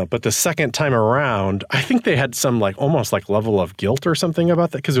 But the second time around, I think they had some like almost like level of guilt or something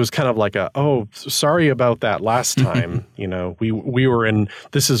about that, because it was kind of like sorry about that last time. We were in,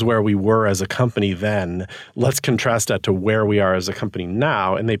 this is where we were as a company then. Let's contrast that to where we are as a company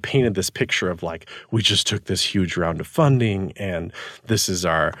now. And they painted this picture of like, we just took this huge round of funding and this is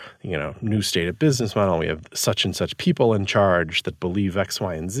our, new stated business model. We have such and such people in charge that believe X,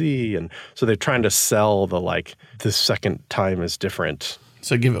 Y, and Z. And so they're trying to sell the like, this second time is different.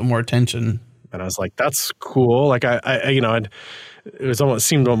 So give it more attention. And I was like, that's cool. Like it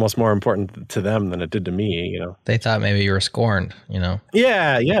seemed almost more important to them than it did to me, They thought maybe you were scorned,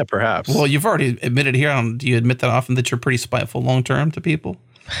 Yeah, perhaps. Well, you've already admitted here. Do you admit that often that you're pretty spiteful long term to people?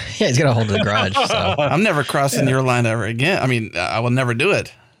 Yeah, he's gonna hold the grudge. So I'm never crossing your line ever again. I mean, I will never do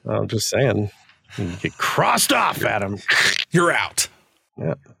it. I'm just saying, you get crossed off, Adam. You're out.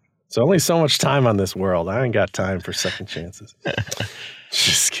 Yeah. It's only so much time on this world. I ain't got time for second chances.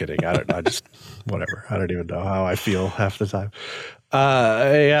 Just kidding. Whatever. I don't even know how I feel half the time.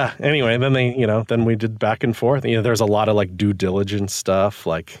 Yeah. Anyway, then then we did back and forth. There's a lot of like due diligence stuff.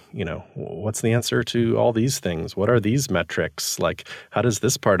 Like, what's the answer to all these things? What are these metrics? Like, how does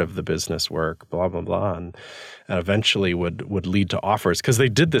this part of the business work? Blah, blah, blah. And eventually would lead to offers, because they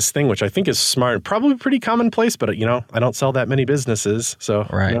did this thing, which I think is smart, probably pretty commonplace, but I don't sell that many businesses, so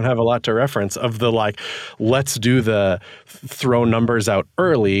I don't have a lot to reference of the like, let's do the throw numbers out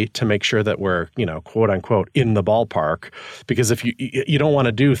early to make sure that we're, quote unquote, in the ballpark. Because if you don't want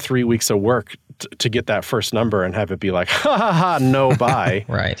to do 3 weeks of work to get that first number and have it be like, ha ha ha, no buy.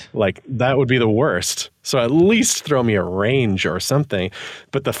 Right. Like that would be the worst. So at least throw me a range or something.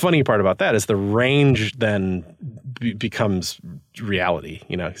 But the funny part about that is the range then becomes reality,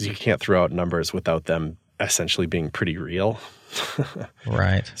 because you can't throw out numbers without them essentially being pretty real.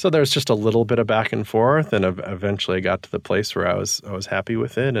 Right. So there's just a little bit of back and forth, and eventually I got to the place where I was happy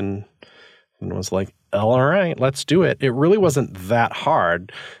with it and was like, all right, let's do it. It really wasn't that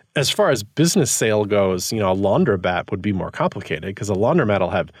hard. As far as business sale goes, a laundromat would be more complicated, because a laundromat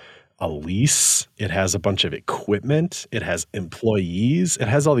will have a lease, it has a bunch of equipment, it has employees, it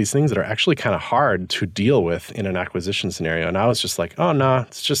has all these things that are actually kind of hard to deal with in an acquisition scenario. And I was just like, oh no,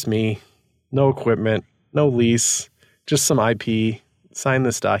 it's just me, no equipment, no lease, just some IP, sign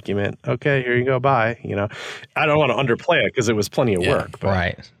this document. Okay, here you go, bye. I don't want to underplay it because it was plenty of work. But.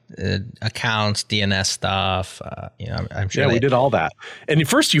 Right. Accounts, DNS stuff, I'm sure. Yeah, we did all that. And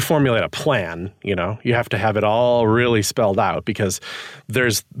first you formulate a plan, you have to have it all really spelled out, because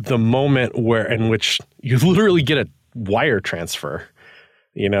there's the moment in which you literally get a wire transfer,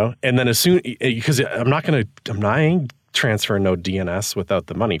 and then as soon, because I ain't transferring no DNS without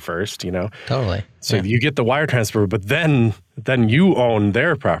the money first, Totally. So you get the wire transfer, but then you own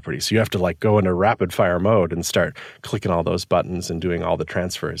their property. So you have to like go into rapid fire mode and start clicking all those buttons and doing all the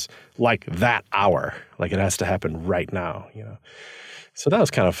transfers like that hour. Like it has to happen right now, So that was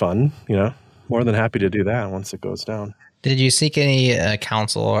kind of fun, more than happy to do that once it goes down. Did you seek any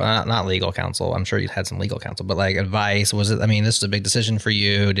counsel, or not legal counsel? I'm sure you had some legal counsel, but like advice. Was it, this is a big decision for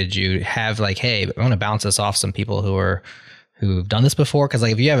you. Did you have like, hey, I want to bounce this off some people who've done this before? Because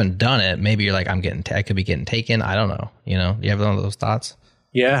like if you haven't done it, maybe you're like, I could be getting taken. I don't know. Do you have one of those thoughts?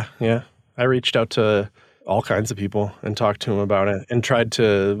 Yeah. I reached out to all kinds of people and talked to them about it and tried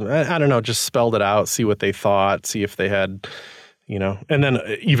to, I don't know, just spelled it out, see what they thought, see if they had, and then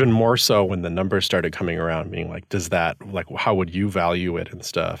even more so when the numbers started coming around, being like, how would you value it and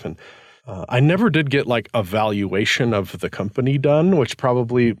stuff? And I never did get like a valuation of the company done, which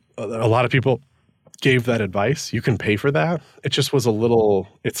probably a lot of people gave that advice. You can pay for that. It just was a little,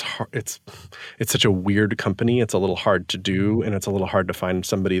 it's hard, it's such a weird company. It's a little hard to do, and it's a little hard to find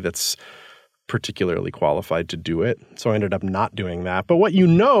somebody that's particularly qualified to do it. So I ended up not doing that. But what you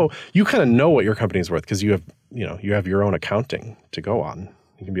kind of know what your company's worth, because you have your own accounting to go on.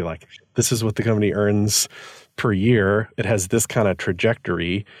 You can be like, this is what the company earns per year. It has this kind of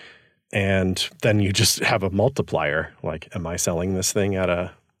trajectory. And then you just have a multiplier. Like, am I selling this thing at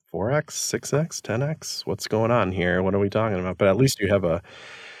a 4x, 6x, 10x? What's going on here? What are we talking about? But at least you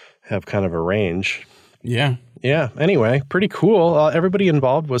have kind of a range. Yeah. Yeah. Anyway, pretty cool. Everybody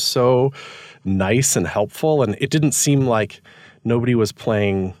involved was so nice and helpful. And it didn't seem like nobody was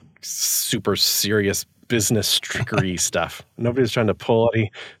playing super serious business trickery stuff. Nobody was trying to pull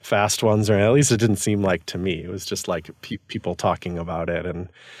any fast ones, or at least it didn't seem like to me. It was just like people talking about it, and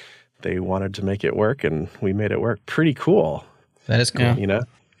they wanted to make it work, and we made it work. Pretty cool. That is cool. Yeah.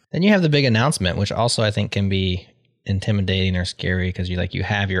 Then you have the big announcement, which also I think can be intimidating or scary, because you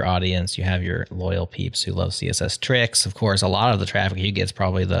have your audience, you have your loyal peeps who love CSS Tricks. Of course, a lot of the traffic you get is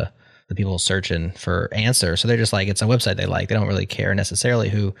probably the the people searching for answers. So they're just like, it's a website they like. They don't really care necessarily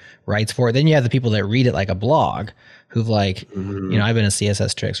who writes for it. Then you have the people that read it like a blog who've like, you know, I've been a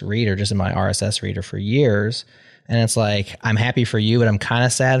CSS-Tricks reader just in my RSS reader for years. And it's like, I'm happy for you, but I'm kind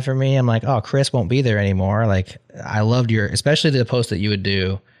of sad for me. I'm like, oh, Chris won't be there anymore. Like, I loved especially the post that you would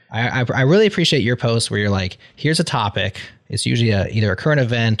do. I really appreciate your posts where you're like, here's a topic. It's usually either a current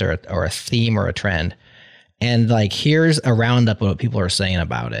event or a theme or a trend. And like, here's a roundup of what people are saying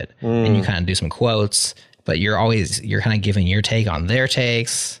about it. And you kind of do some quotes, but you're kind of giving your take on their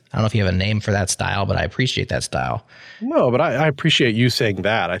takes. I don't know if you have a name for that style, but I appreciate that style. No, but I appreciate you saying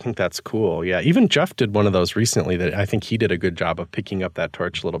that. I think that's cool. Yeah. Even Jeff did one of those recently that I think he did a good job of picking up that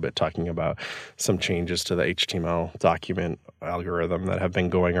torch a little bit, talking about some changes to the HTML document algorithm that have been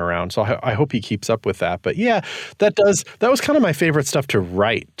going around. So I hope he keeps up with that. But yeah, that was kind of my favorite stuff to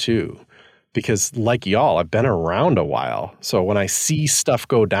write too. Because like y'all, I've been around a while. So when I see stuff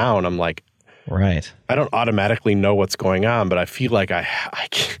go down, I'm like, right. I don't automatically know what's going on, but I feel like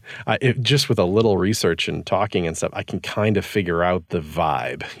just with a little research and talking and stuff, I can kind of figure out the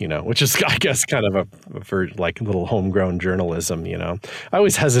vibe, you know, which is, I guess, kind of for like little homegrown journalism, you know. I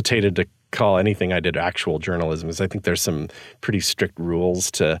always hesitated to call anything I did actual journalism because I think there's some pretty strict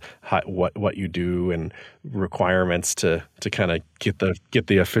rules to what you do and requirements to kind of get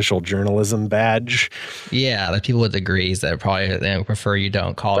the official journalism badge. Yeah, there's people with degrees that probably prefer you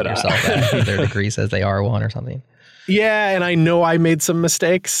don't call yourself that. Their degree says they are one or something. Yeah, and I know I made some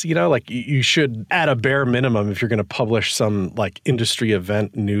mistakes, you know, like you should, at a bare minimum, if you're going to publish some like industry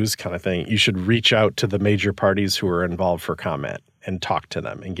event news kind of thing, you should reach out to the major parties who are involved for comment and talk to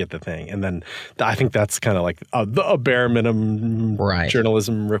them and get the thing. And then I think that's kind of like a bare minimum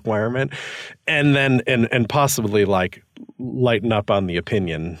journalism requirement. And then, and possibly like lighten up on the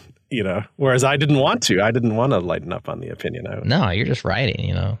opinion, you know, whereas I didn't want to lighten up on the opinion. No, you're just writing,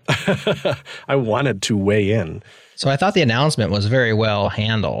 you know. I wanted to weigh in. So I thought the announcement was very well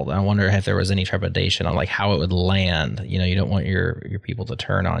handled. I wonder if there was any trepidation on like how it would land. You know, you don't want your people to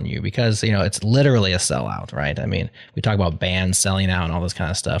turn on you because, you know, it's literally a sellout, right? I mean, we talk about bands selling out and all this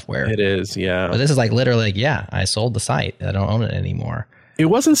kind of stuff where it is, yeah. But this is like literally like, yeah, I sold the site. I don't own it anymore. It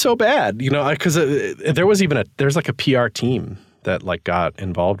wasn't so bad, you know, because there's like a PR team that like got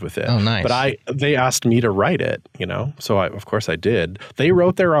involved with it. Oh, nice. But they asked me to write it, you know, so of course I did. They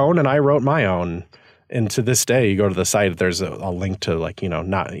wrote their own and I wrote my own. And to this day, you go to the site, there's a link to like, you know,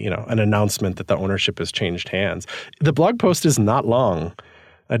 not, you know, an announcement that the ownership has changed hands. The blog post is not long.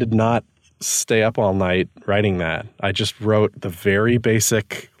 I did not stay up all night writing that. I just wrote the very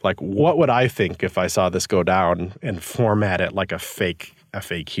basic, like, what would I think if I saw this go down, and format it like a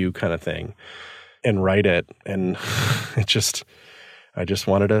FAQ kind of thing and write it. And I just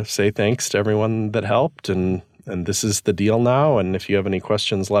wanted to say thanks to everyone that helped, and this is the deal now. And if you have any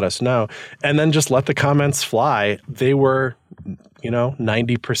questions, let us know. And then just let the comments fly. They were, you know,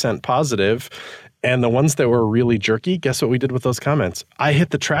 90% positive. And the ones that were really jerky, guess what we did with those comments? I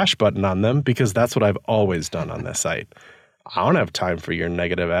hit the trash button on them because that's what I've always done on this site. I don't have time for your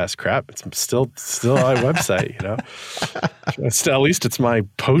negative ass crap. It's still my website, you know. At least it's my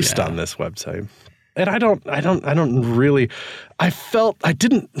post on this website. And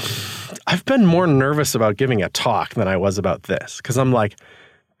I've been more nervous about giving a talk than I was about this, because I'm like,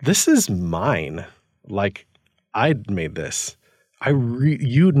 this is mine. Like, I made this.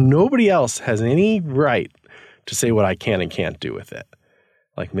 Nobody else has any right to say what I can and can't do with it.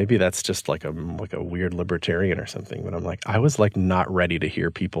 Like, maybe that's just like a weird libertarian or something, but I'm like, I was like not ready to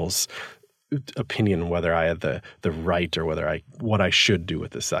hear people's opinion whether I had the right or what I should do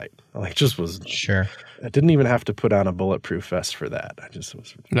with the site. I like just was sure. I didn't even have to put on a bulletproof vest for that. I just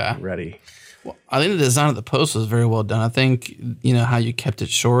was ready. Well, I think the design of the post was very well done. I think, you know, how you kept it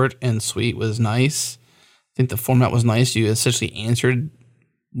short and sweet was nice. I think the format was nice. You essentially answered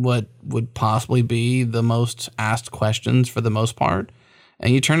what would possibly be the most asked questions for the most part.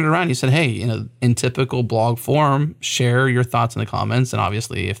 And you turned it around. You said, hey, you know, in typical blog form, share your thoughts in the comments. And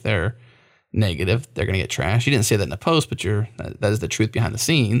obviously, if they're negative, they're going to get trashed. You didn't say that in the post, but that is the truth behind the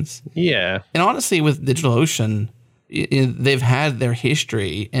scenes. Yeah. And honestly, with DigitalOcean, they've had their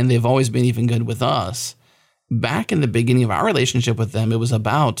history and they've always been even good with us. Back in the beginning of our relationship with them, it was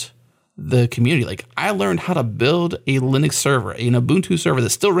about the community. Like, I learned how to build a Linux server, an Ubuntu server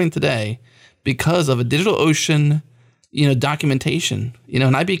that's still running today because of a DigitalOcean, you know, documentation, you know,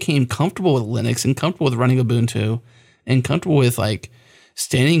 and I became comfortable with Linux and comfortable with running Ubuntu and comfortable with like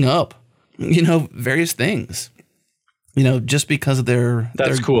standing up, you know, various things. just because of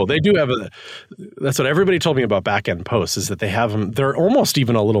That's cool. They do have that's what everybody told me about back-end posts is that they have them. They're almost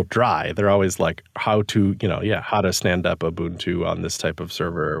even a little dry. They're always like how to stand up Ubuntu on this type of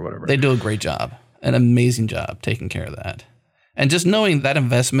server or whatever. They do a great job, an amazing job taking care of that. And just knowing that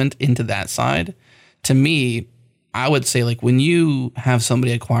investment into that side, to me, I would say like when you have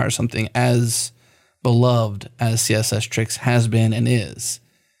somebody acquire something as beloved as CSS-Tricks has been and is,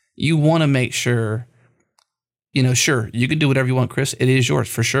 you want to make sure, sure, you can do whatever you want, Chris. It is yours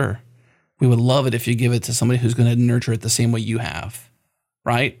for sure. We would love it if you give it to somebody who's going to nurture it the same way you have,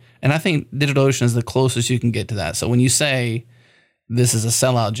 right? And I think DigitalOcean is the closest you can get to that. So when you say this is a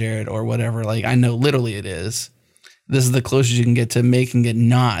sellout, Jared, or whatever, like I know literally it is, this is the closest you can get to making it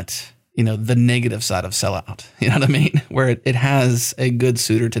not, the negative side of sellout. You know what I mean? Where it has a good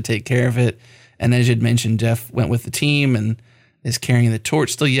suitor to take care of it. And as you'd mentioned, Jeff went with the team and is carrying the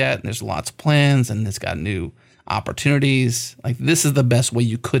torch still yet. And there's lots of plans and it's got new opportunities. Like this is the best way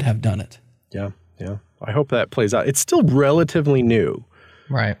you could have done it. Yeah. I hope that plays out. It's still relatively new.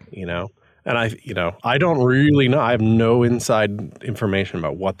 Right. And I don't really know. I have no inside information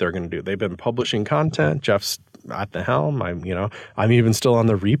about what they're going to do. They've been publishing content. Jeff's at the helm. I'm even still on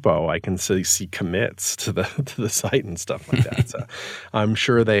the repo. I can see commits to the site and stuff like that. So I'm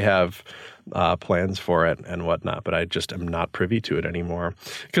sure they have plans for it and whatnot, but I just am not privy to it anymore.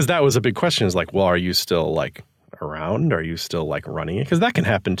 Because that was a big question is like, well, are you still like around? Are you still like running it? Because that can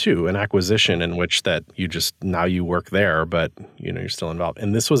happen too, an acquisition in which that you just, now you work there, but you're still involved.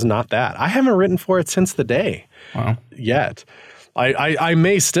 And this was not that. I haven't written for it since the day yet. I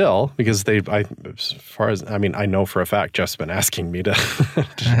may still, because as far as, I know for a fact, Jeff's been asking me to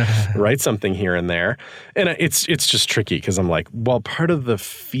write something here and there. And it's just tricky because I'm like, well, part of the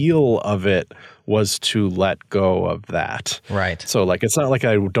feel of it was to let go of that. Right. So like, it's not like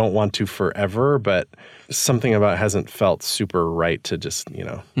I don't want to forever, but something about it hasn't felt super right to just,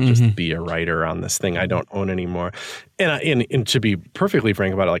 just be a writer on this thing I don't own anymore. And to be perfectly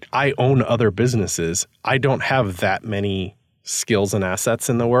frank about it, like I own other businesses. I don't have that many skills and assets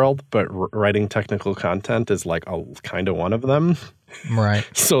in the world, but writing technical content is like a kind of one of them. Right.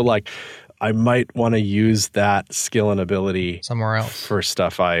 So like I might want to use that skill and ability somewhere else for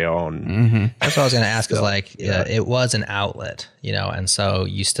stuff I own. Mm-hmm. That's what I was going to ask is like, it was an outlet, and so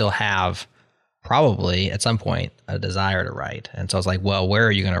you still have probably at some point a desire to write. And so I was like, well, where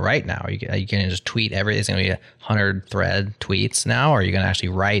are you going to write now? Are you going to just tweet everything? It's going to be 100 thread tweets now, or are you going to actually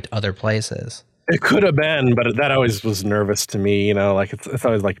write other places? It could have been, but that always was nervous to me, like it's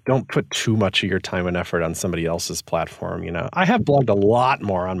always like, don't put too much of your time and effort on somebody else's platform, I have blogged a lot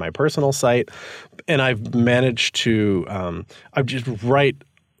more on my personal site, and I've managed to, I just write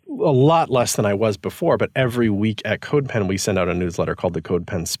a lot less than I was before, but every week at CodePen, we send out a newsletter called the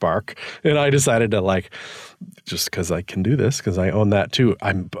CodePen Spark. And I decided to just because I can do this, because I own that too,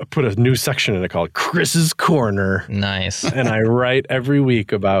 I put a new section in it called Chris's Corner. Nice. And I write every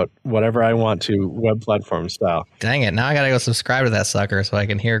week about whatever I want to, web platform style. Dang it. Now I got to go subscribe to that sucker so I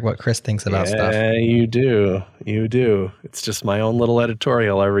can hear what Chris thinks about stuff. Yeah, you do. You do. It's just my own little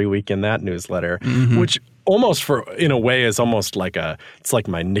editorial every week in that newsletter, which almost in a way is almost like it's like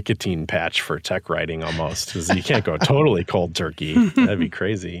my nicotine patch for tech writing almost, because you can't go totally cold turkey. That'd be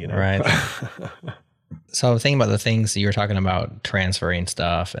crazy, Right. So I was thinking about the things that you were talking about, transferring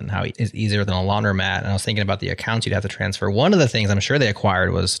stuff and how it's easier than a laundromat. And I was thinking about the accounts you'd have to transfer. One of the things I'm sure they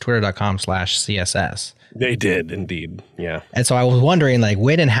acquired was twitter.com/CSS. They did indeed. Yeah. And so I was wondering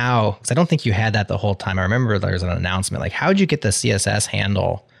when and how, because I don't think you had that the whole time. I remember there was an announcement, how'd you get the CSS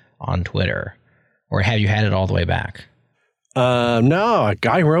handle on Twitter? Or have you had it all the way back? No, a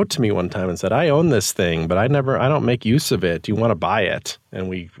guy wrote to me one time and said, I own this thing, but I don't make use of it. Do you want to buy it? And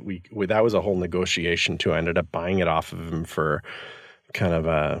we that was a whole negotiation too. I ended up buying it off of him for kind of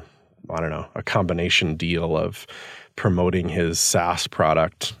a combination deal of promoting his SaaS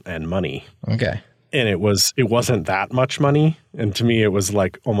product and money. Okay. And it wasn't that much money. And to me, it was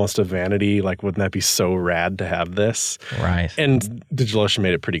almost a vanity. Wouldn't that be so rad to have this? Right. And DigitalOcean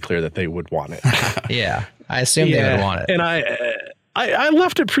made it pretty clear that they would want it. Yeah. I assumed they would want it. And I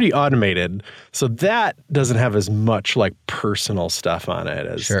left it pretty automated. So that doesn't have as much personal stuff on it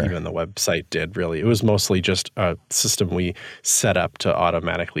as even the website did, really. It was mostly just a system we set up to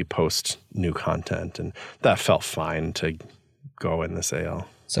automatically post new content. And that felt fine to go in the sale.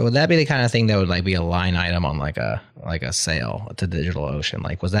 So would that be the kind of thing that would be a line item on a sale to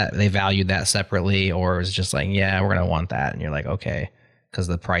DigitalOcean? Was that they valued that separately, or was it just yeah, we're gonna want that, and you're okay, because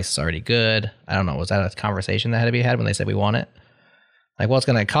the price is already good? I don't know. Was that a conversation that had to be had when they said we want it? Well, it's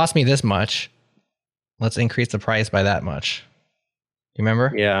gonna cost me this much. Let's increase the price by that much. You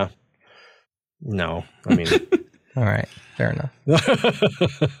remember? Yeah. No, I mean, All right. Fair enough.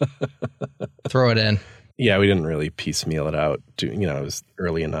 Throw it in. Yeah, we didn't really piecemeal it out. It was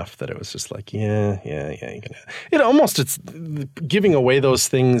early enough that it was just like, yeah. It's giving away those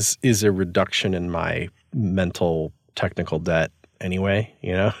things is a reduction in my mental technical debt anyway,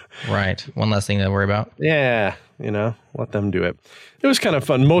 Right. One less thing to worry about. Yeah, let them do it. It was kind of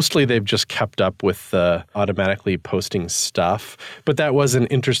fun. Mostly they've just kept up with automatically posting stuff. But that was an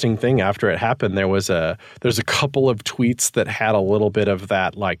interesting thing after it happened. There's a couple of tweets that had a little bit of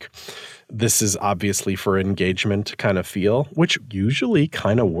that, like, this is obviously for engagement kind of feel, which usually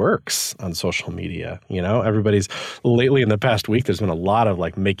kind of works on social media. Everybody's lately in the past week, there's been a lot of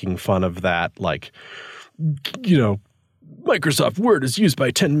like making fun of that, like, Microsoft Word is used by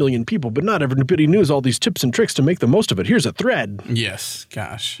 10 million people, but not everybody knows all these tips and tricks to make the most of it. Here's a thread. Yes,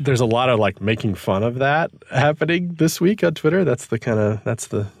 gosh. There's a lot of like making fun of that happening this week on Twitter. That's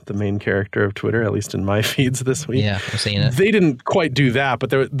the main character of Twitter, at least in my feeds this week. Yeah, I'm seeing it. They didn't quite do that,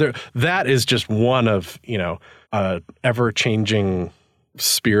 but that is just one of, ever-changing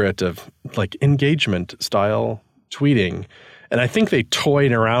spirit of like engagement style tweeting. And I think they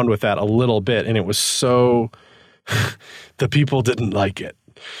toyed around with that a little bit, and it was so the people didn't like it.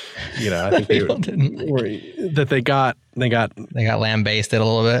 I think they got lambasted a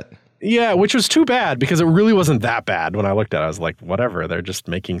little bit. Yeah, which was too bad because it really wasn't that bad. When I looked at it, I was like, whatever. They're just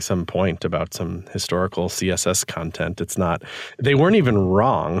making some point about some historical CSS content. It's not. They weren't even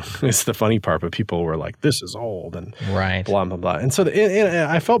wrong. It's the funny part, but people were like, "This is old," and right, blah blah blah. And so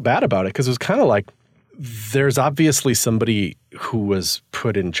I felt bad about it because it was kind of like there's obviously somebody who was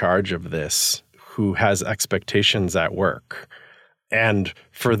put in charge of this who has expectations at work. And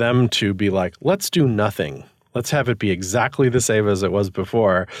for them to be like, let's do nothing, let's have it be exactly the same as it was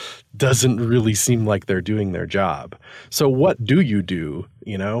before, doesn't really seem like they're doing their job. So what do you do?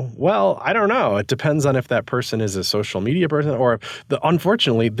 Well, I don't know. It depends on if that person is a social media person or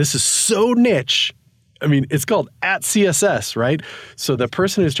unfortunately, this is so niche. I mean, it's called @CSS, right? So the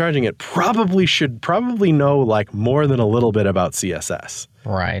person who's charging it should probably know like more than a little bit about CSS.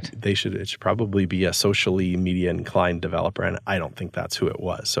 Right. It should probably be a socially media inclined developer, and I don't think that's who it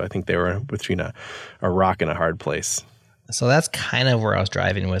was. So I think they were between a rock and a hard place. So that's kind of where I was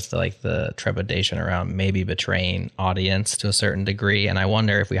driving with like the trepidation around maybe betraying audience to a certain degree. And I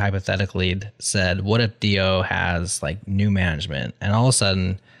wonder if we hypothetically said, what if DO has like new management and all of a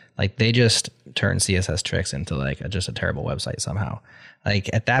sudden like they just turn CSS-Tricks into like just a terrible website somehow. Like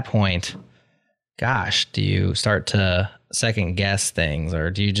at that point, gosh, do you start to second guess things, or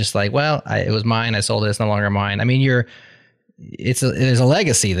do you just like, well, it was mine, I sold it, it's no longer mine? I mean, there's a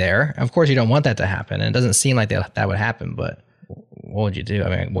legacy there. Of course, you don't want that to happen, and it doesn't seem like that would happen. But what would you do?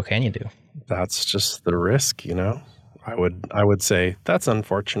 I mean, what can you do? That's just the risk, I would say that's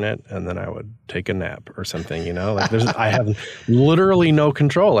unfortunate, and then I would take a nap or something. Like I have literally no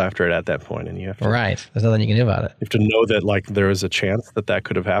control after it at that point, and you have to, right. There's nothing you can do about it. You have to know that like there is a chance that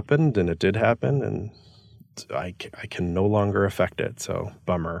could have happened, and it did happen, and I can no longer affect it. So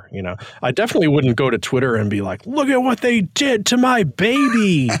bummer. I definitely wouldn't go to Twitter and be like, look at what they did to my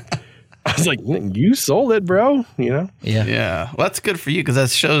baby. I was like, you sold it, bro. Yeah. Well, that's good for you because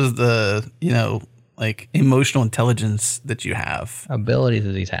that shows the like emotional intelligence that you have. Ability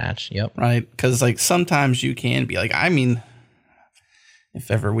to detach. Yep. Right. Because like sometimes you can be like, I mean, if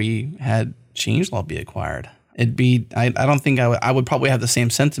ever we had Changelog be acquired, it'd be, I don't think I would probably have the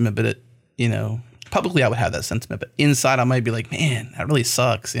same sentiment, but publicly I would have that sentiment, but inside I might be like, man, that really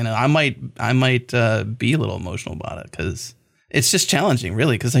sucks. I might be a little emotional about it because it's just challenging,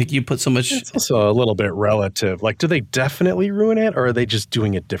 really, because like you put so much. It's also a little bit relative. Like, do they definitely ruin it, or are they just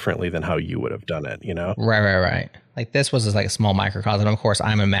doing it differently than how you would have done it? Right. Like this was just like a small microcosm. Of course,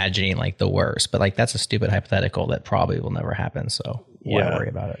 I'm imagining like the worst, but like that's a stupid hypothetical that probably will never happen. So why worry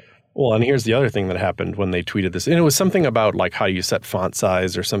about it? Well, and here's the other thing that happened when they tweeted this. And it was something about like how you set font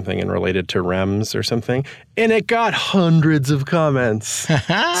size or something and related to rems or something. And it got hundreds of comments.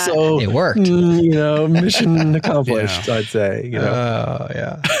 So it worked. Mission accomplished, Yeah. I'd say. Oh,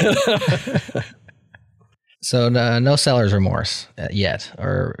 yeah. So no seller's remorse yet,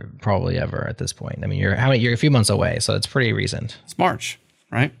 or probably ever at this point. I mean, you're a few months away, so it's pretty recent. It's March,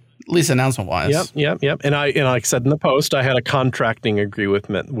 right? At least announcement wise. Yep. And like I said in the post, I had a contracting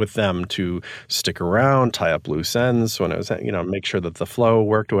agreement with them to stick around, tie up loose ends when it was, make sure that the flow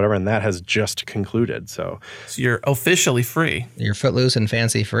worked or whatever. And that has just concluded. So you're officially free. You're footloose and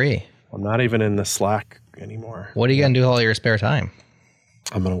fancy free. I'm not even in the Slack anymore. What are you going to do with all your spare time?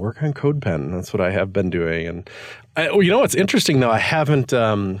 I'm going to work on CodePen. That's what I have been doing. And what's interesting though,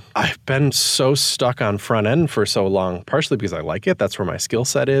 I've been so stuck on front end for so long, partially because I like it. That's where my skill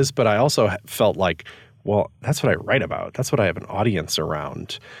set is. But I also felt like well, that's what I write about. That's what I have an audience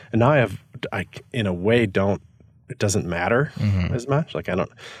around. And now I in a way it doesn't matter as much. Like I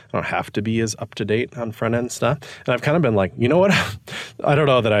don't have to be as up to date on front end stuff. And I've kind of been like, you know what? I don't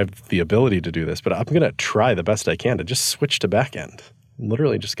know that I have the ability to do this, but I'm going to try the best I can to just switch to back end. I'm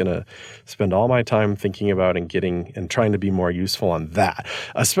literally just going to spend all my time thinking about and trying to be more useful on that,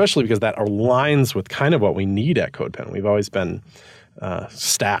 especially because that aligns with kind of what we need at CodePen. We've always been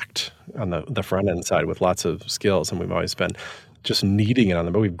stacked on the front end side with lots of skills, and we've always been just needing it on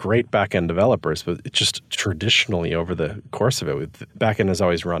them. But we have great back-end developers, but it's just traditionally over the course of it, back-end has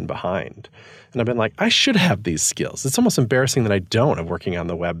always run behind. And I've been like, I should have these skills. It's almost embarrassing that I don't, of working on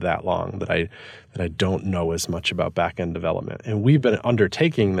the web that long, that I don't know as much about back-end development. And we've been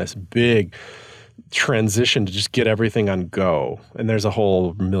undertaking this big transition to just get everything on Go. And there's a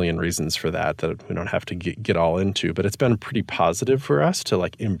whole million reasons for that we don't have to get all into. But it's been pretty positive for us to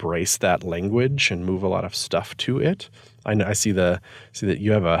like embrace that language and move a lot of stuff to it. I see that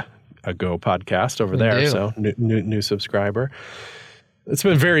you have a Go podcast over there, so new subscriber. It's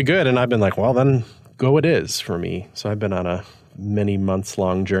been very good, and I've been like, well, then Go it is for me. So I've been on a many months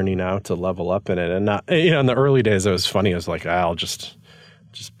long journey now to level up in it, and not in the early days it was funny. I was like, I'll just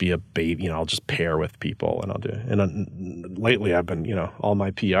be a baby, I'll just pair with people, and I'll do it. And lately I've been, all my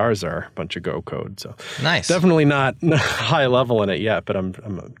PRs are a bunch of Go code, so nice. Definitely not high level in it yet, but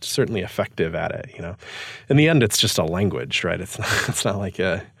I'm certainly effective at it. In the end, it's just a language, right? It's not like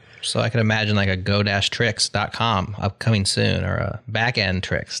a. So I could imagine like a go-tricks.com upcoming soon, or a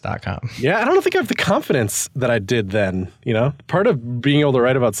backendtricks.com. Yeah, I don't think I have the confidence that I did then. Part of being able to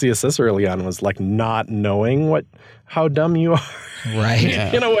write about CSS early on was like not knowing how dumb you are. Right.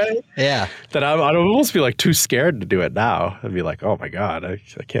 Yeah. In a way. Yeah. That I'd almost be like too scared to do it now. I'd be like, oh my God, I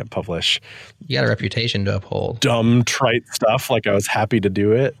can't publish. You got a reputation to uphold. Dumb, trite stuff. Like I was happy to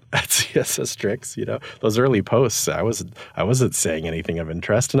do it at CSS-Tricks. Those early posts, I wasn't saying anything of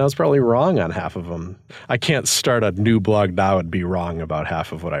interest, and I was probably wrong on half of them. I can't start a new blog now and be wrong about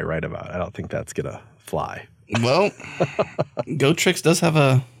half of what I write about. I don't think that's going to fly. Well, GoTricks does have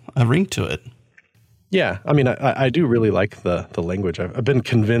a ring to it. Yeah, I mean, I do really like the language. I've been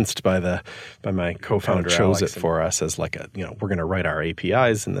convinced by my co-founder chose Alex, it for us as like we're going to write our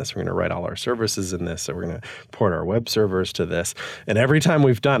APIs in this, we're going to write all our services in this, so we're going to port our web servers to this. And every time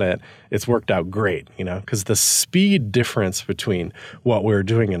we've done it, it's worked out great, because the speed difference between what we're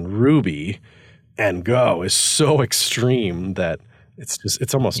doing in Ruby and Go is so extreme that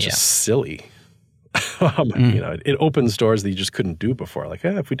it's almost just silly. It opens doors that you just couldn't do before. Like,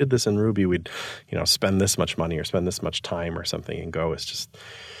 if we did this in Ruby, we'd, spend this much money or spend this much time or something. And Go is just,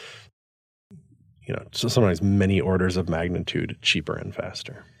 sometimes many orders of magnitude cheaper and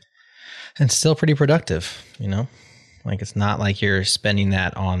faster. And still pretty productive, Like, it's not like you're spending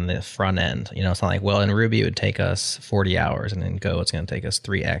that on the front end. It's not like, well, in Ruby, it would take us 40 hours, and in Go, it's going to take us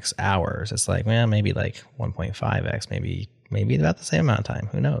 3x hours. It's like, well, maybe like 1.5x, maybe about the same amount of time.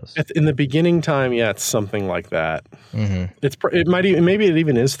 Who knows? In the beginning time, yeah, it's something like that. Mm-hmm. Maybe it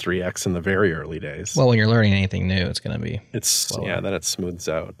even is 3x in the very early days. Well, when you're learning anything new, it's going to be. Then it smooths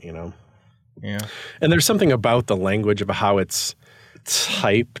out, Yeah. And there's something about the language of how it's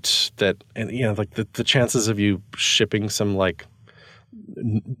typed that, and like the chances of you shipping some like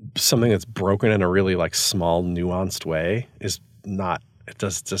something that's broken in a really like small nuanced way is not. It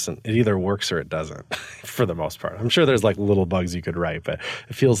doesn't. It either works or it doesn't, for the most part. I'm sure there's like little bugs you could write, but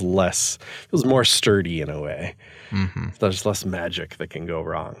it feels more sturdy in a way. Mm-hmm. There's less magic that can go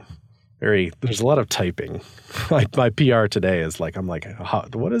wrong. There's a lot of typing. Like my PR today is like, I'm like,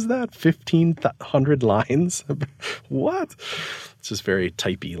 what is that? 1,500 lines? What? It's just very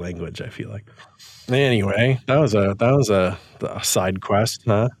typey language, I feel like. Anyway, that was a side quest,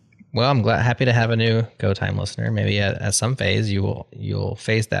 huh? Well, I'm happy to have a new Go Time listener. Maybe at some phase you'll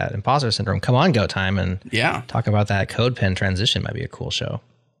face that imposter syndrome. Come on, Go Time, and talk about that CodePen transition. Might be a cool show.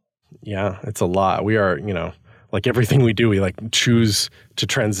 Yeah, it's a lot. We are, like everything we do, we like choose to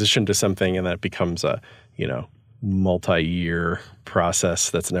transition to something, and that becomes a, multi-year process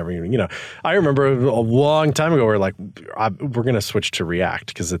that's never even, I remember a long time ago where like, we're going to switch to React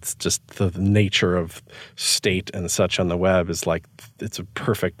because it's just the nature of state and such on the web is like, it's a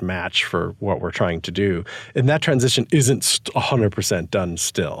perfect match for what we're trying to do. And that transition isn't 100% done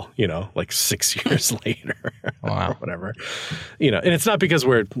still, like 6 years later. Wow. Or whatever, and it's not because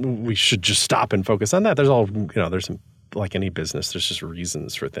we should just stop and focus on that. There's all, there's some, like any business, there's just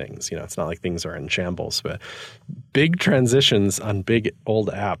reasons for things. It's not like things are in shambles, but big transitions on big old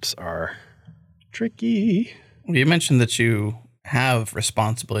apps are tricky. Well, you mentioned that you have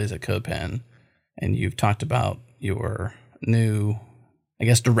responsibilities at CodePen, and you've talked about your new I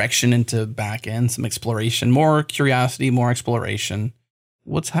guess, direction into back end, some exploration, more curiosity, more exploration.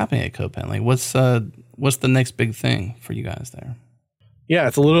 What's happening at CodePen? Like, what's the next big thing for you guys there? Yeah,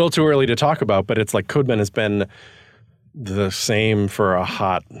 it's a little too early to talk about, but it's like CodePen has been the same for a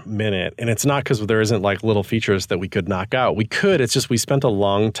hot minute. And it's not because there isn't like little features that we could knock out. We could, it's just we spent a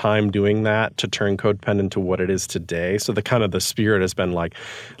long time doing that to turn CodePen into what it is today. So the spirit has been like,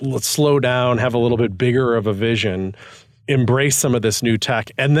 let's slow down, have a little bit bigger of a vision, embrace some of this new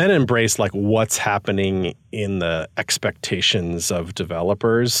tech, and then embrace like what's happening in the expectations of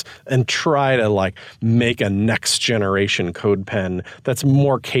developers and try to like make a next generation CodePen that's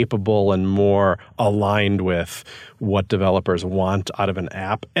more capable and more aligned with what developers want out of an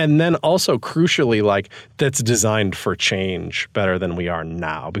app. And then also crucially, like that's designed for change better than we are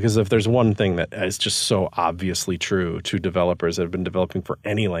now. Because if there's one thing that is just so obviously true to developers that have been developing for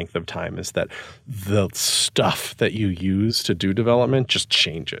any length of time is that the stuff that you use to do development just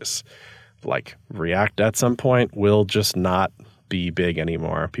changes. Like React at some point will just not be big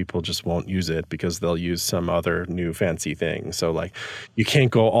anymore. People just won't use it because they'll use some other new fancy thing. So like you can't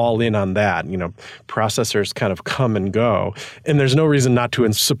go all in on that. You know, processors kind of come and go. And there's no reason not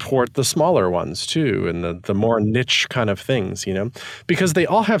to support the smaller ones too and the more niche kind of things, you know, because they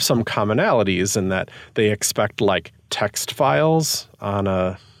all have some commonalities in that they expect like text files on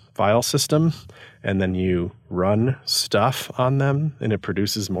a file system. And then you run stuff on them and it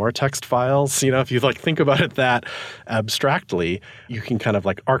produces more text files. You know, if you like think about it that abstractly, you can kind of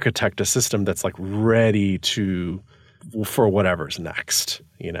like architect a system that's like ready for whatever's next,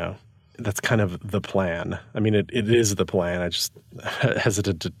 you know. That's kind of the plan. I mean, it is the plan. I just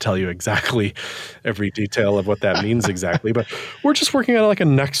hesitate to tell you exactly every detail of what that means exactly. But we're just working on like a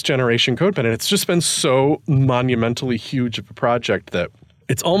next generation CodePen. And it's just been so monumentally huge of a project that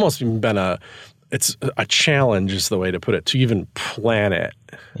it's almost been it's a challenge is the way to put it, to even plan it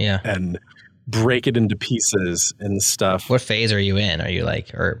and break it into pieces and stuff. What phase are you in? Are you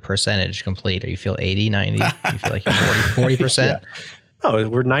like, or percentage complete? Are you feel 80, 90? Do you feel like you're 40%? Yeah. Oh,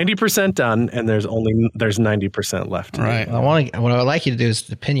 we're 90% done, and there's 90% left. Right. Well, what I'd like you to do is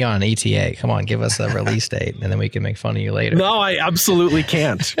to pin you on an ETA. Come on, give us a release date, and then we can make fun of you later. No, I absolutely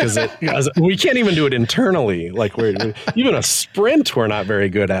can't because we can't even do it internally. Like we're even a sprint, we're not very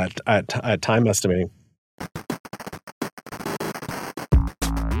good at time estimating.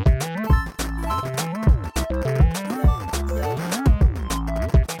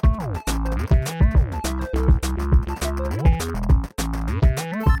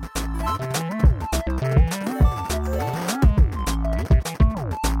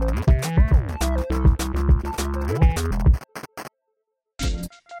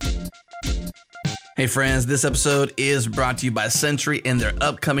 Hey friends, this episode is brought to you by Sentry and their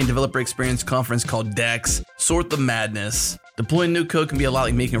upcoming developer experience conference called DEX. Sort the madness. Deploying new code can be a lot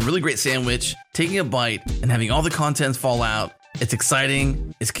like making a really great sandwich, taking a bite, and having all the contents fall out. It's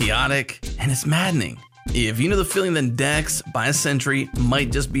exciting, it's chaotic, and it's maddening. If you know the feeling, then DEX by Sentry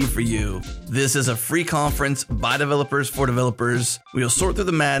might just be for you. This is a free conference by developers for developers. We'll sort through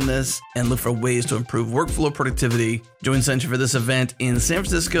the madness and look for ways to improve workflow productivity. Join Sentry for this event in San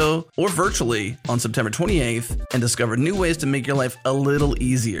Francisco or virtually on September 28th and discover new ways to make your life a little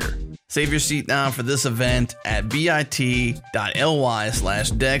easier. Save your seat now for this event at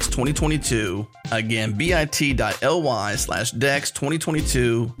bit.ly/DEX2022. Again,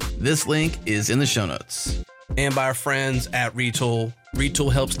 bit.ly/DEX2022. This link is in the show notes. And by our friends at Retool.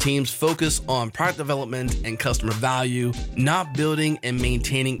 Retool helps teams focus on product development and customer value, not building and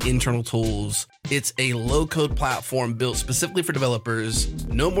maintaining internal tools. It's a low-code platform built specifically for developers.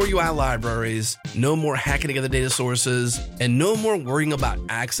 No more UI libraries, no more hacking together data sources, and no more worrying about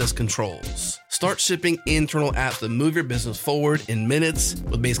access controls. Start shipping internal apps that move your business forward in minutes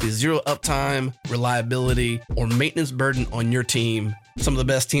with basically zero uptime, reliability, or maintenance burden on your team. Some of the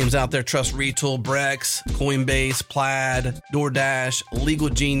best teams out there trust Retool: Brex, Coinbase, Plaid, DoorDash, Legal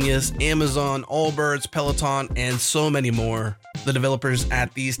Genius, Amazon, Allbirds, Peloton, and so many more. The developers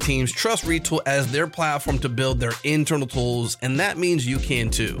at these teams trust Retool as their platform to build their internal tools, and that means you can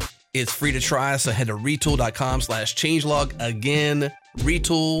too. It's free to try, so head to retool.com/changelog. Again,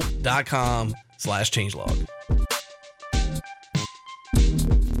 retool.com/changelog.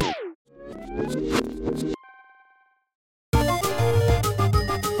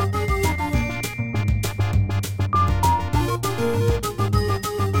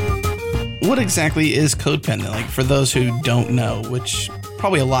 What exactly is CodePen? Like, for those who don't know, which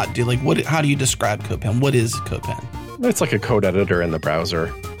probably a lot do, like, how do you describe CodePen? What is CodePen? It's like a code editor in the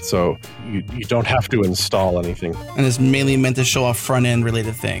browser. So you don't have to install anything. And it's mainly meant to show off front-end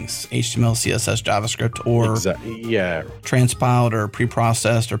related things, HTML, CSS, JavaScript, or transpiled or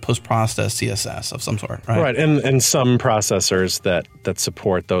pre-processed or post-processed CSS of some sort, right? Right, and some processors that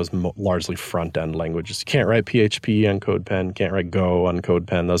support those largely front-end languages. You can't write PHP on CodePen, can't write Go on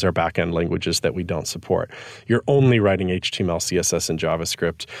CodePen. Those are back-end languages that we don't support. You're only writing HTML, CSS, and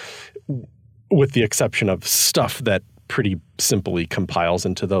JavaScript, with the exception of stuff that pretty simply compiles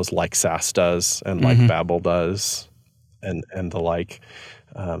into those, like Sass does and like Babel does and the like.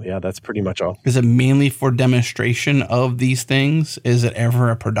 That's pretty much all. Is it mainly for demonstration of these things? Is it ever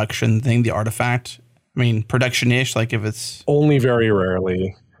a production thing, the artifact? I mean, production-ish, like if it's... Only very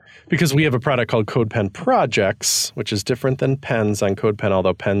rarely. Because we have a product called CodePen Projects, which is different than pens on CodePen,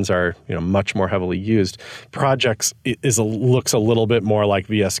 although pens are much more heavily used. Projects looks a little bit more like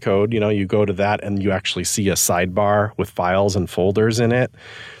VS Code. You go to that and you actually see a sidebar with files and folders in it.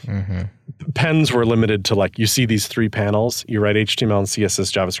 Mm-hmm. Pens were limited to you see these 3 panels. You write HTML and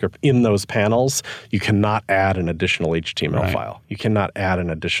CSS JavaScript in those panels. You cannot add an additional HTML file. You cannot add an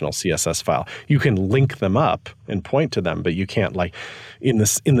additional CSS file. You can link them up and point to them, but you can't in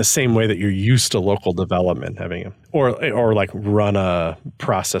the same way that you're used to local development having a or run a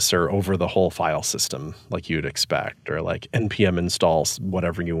processor over the whole file system like you'd expect, or npm installs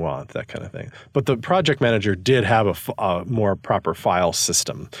whatever you want, that kind of thing. But the project manager did have a more proper file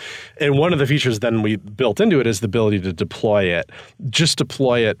system. And one of the features then we built into it is the ability to deploy it. Just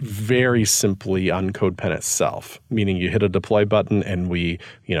deploy it very simply on CodePen itself, meaning you hit a deploy button and we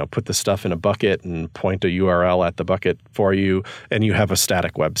put the stuff in a bucket and point a URL at the bucket for you, and you have a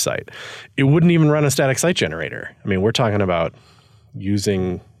static website. It wouldn't even run a static site generator. I mean, we're talking about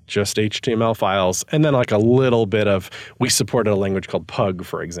using just HTML files and then a little bit of, we supported a language called Pug,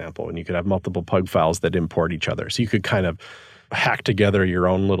 for example, and you could have multiple Pug files that import each other. So you could kind of hack together your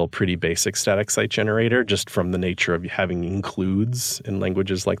own little pretty basic static site generator just from the nature of having includes in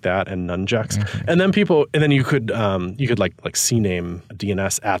languages like that and nunjucks. Mm-hmm. And then you could CNAME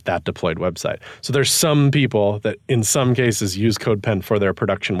DNS at that deployed website. So there's some people that in some cases use CodePen for their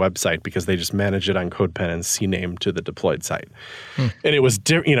production website because they just manage it on CodePen and CNAME to the deployed site. And it was,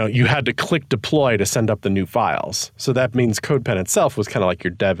 you had to click deploy to send up the new files. So that means CodePen itself was kind of like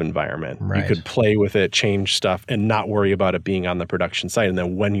your dev environment. Right. You could play with it, change stuff, and not worry about it being on the production site, and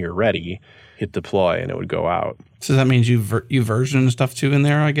then when you're ready, hit deploy, and it would go out. So that means you version stuff too in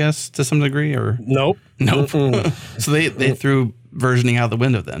there, I guess, to some degree, or nope. So they threw versioning out the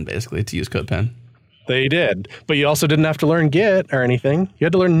window then, basically, to use CodePen. They did, but you also didn't have to learn Git or anything. You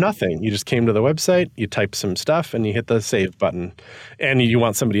had to learn nothing. You just came to the website, you typed some stuff, and you hit the save button. And you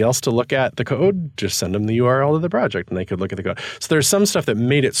want somebody else to look at the code, just send them the URL of the project, and they could look at the code. So there's some stuff that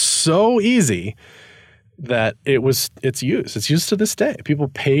made it so easy that it's used. It's used to this day. People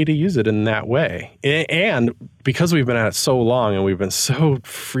pay to use it in that way. And because we've been at it so long and we've been so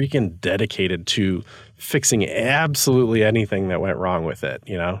freaking dedicated to fixing absolutely anything that went wrong with it,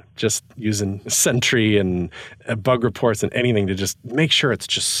 just using Sentry and bug reports and anything to just make sure it's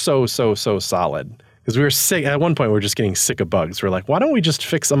just so solid. Because we were sick. At one point, we were just getting sick of bugs. We're like, why don't we just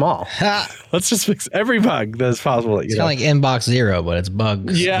fix them all? Let's just fix every bug that's possible. It's kind of like inbox zero, but it's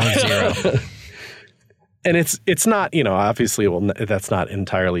bugs. Yeah. Bug zero. And it's not, obviously, that's not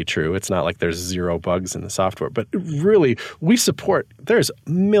entirely true. It's not like there's 0 bugs in the software. But really, there's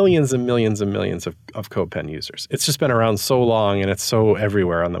millions and millions and millions of CodePen users. It's just been around so long, and it's so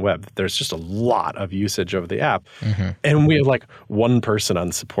everywhere on the web. There's just a lot of usage of the app. Mm-hmm. And we have one person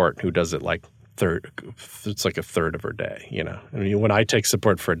on support who does it it's a third of her day, I mean, when I take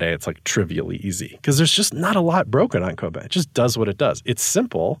support for a day, it's trivially easy because there's just not a lot broken on CodePen. It just does what it does. It's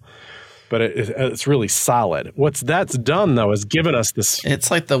simple, but it's really solid. That's done, though, is given us this...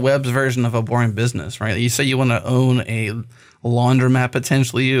 It's like the web's version of a boring business, right? You say you want to own a laundromat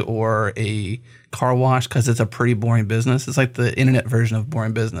potentially or a car wash because it's a pretty boring business. It's like the internet version of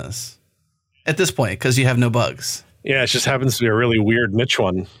boring business at this point because you have no bugs. Yeah, it just happens to be a really weird niche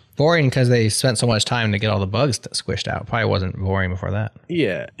one. Boring because they spent so much time to get all the bugs squished out. Probably wasn't boring before that.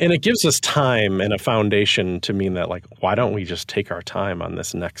 Yeah, and it gives us time and a foundation to mean that, why don't we just take our time on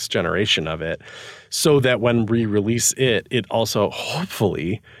this next generation of it so that when we release it, it also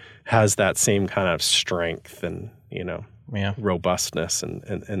hopefully has that same kind of strength and, robustness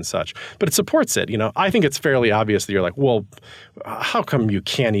and such. But it supports it. I think it's fairly obvious that you're like, well, how come you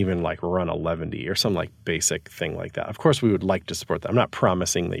can't even run 11D or some basic thing like that? Of course, we would like to support that. I'm not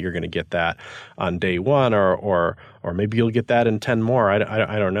promising that you're going to get that on day one or maybe you'll get that in 10 more.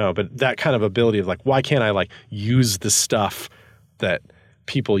 I don't know. But that kind of ability of why can't I use the stuff that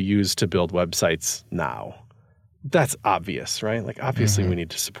people use to build websites now? that's obvious, right? Like, obviously we need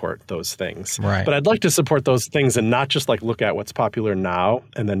to support those things. Right. But I'd like to support those things and not just like look at what's popular now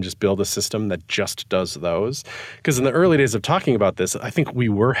and then just build a system that just does those. Because in the early days of talking about this, I think we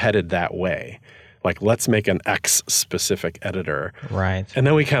were headed that way. Like, let's make an X specific editor. Right. And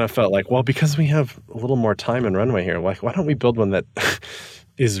then we kind of felt like, well, because we have a little more time and runway here, like, why don't we build one that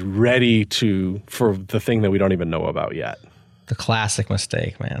is ready for the thing that we don't even know about yet? The classic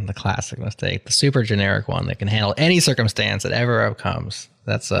mistake, man. The classic mistake. The super generic one that can handle any circumstance that ever comes.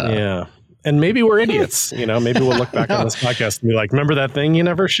 That's yeah. And maybe we're idiots, you know. Maybe we'll look back on this podcast and be like, "Remember that thing you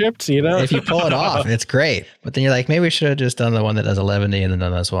never shipped?" You know. If you pull it off, it's great. But then you're like, maybe we should have just done the one that does 11D and then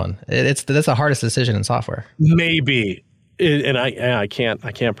done this one. That's the hardest decision in software. Maybe. And I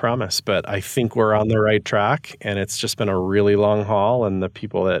can't promise, but I think we're on the right track, and it's just been a really long haul, and the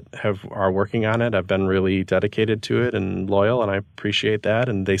people that are working on it have been really dedicated to it and loyal, and I appreciate that,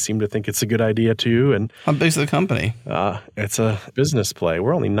 and they seem to think it's a good idea too. And how big's the company? It's a business play.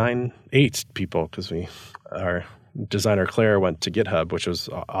 We're only 8 people because our designer Claire went to GitHub, which was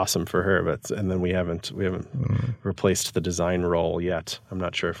awesome for her, and then we haven't replaced the design role yet. I'm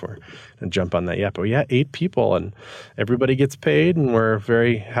not sure if we're gonna jump on that yet, but 8 people, and everybody gets paid, and we're a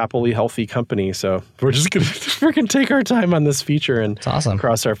very happily healthy company. So we're just gonna freaking take our time on this feature and it's awesome.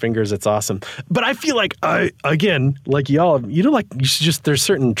 Cross our fingers. It's awesome. But I feel like like y'all, you should just, there's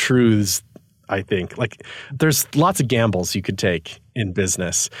certain truths. I think like there's lots of gambles you could take in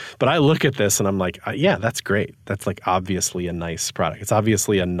business, but I look at this and I'm like, yeah, that's great. That's like obviously a nice product. It's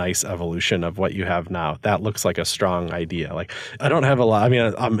obviously a nice evolution of what you have now. That looks like a strong idea. Like I don't have a lot. I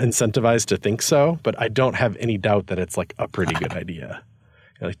mean, I'm incentivized to think so, but I don't have any doubt that it's like a pretty good idea.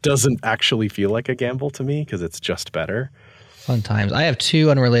 It doesn't actually feel like a gamble to me because it's just better. Fun times. I have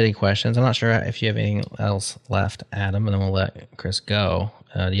 2 unrelated questions. I'm not sure if you have anything else left, Adam, and then we'll let Chris go.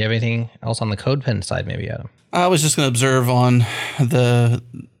 Do you have anything else on the CodePen side, maybe, Adam? I was just going to observe on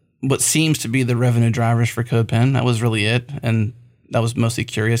what seems to be the revenue drivers for CodePen. That was really it, and that was mostly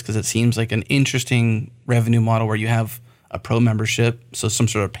curious because it seems like an interesting revenue model where you have a pro membership, so some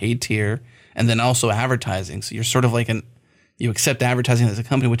sort of paid tier, and then also advertising. So you're sort of like you accept advertising as a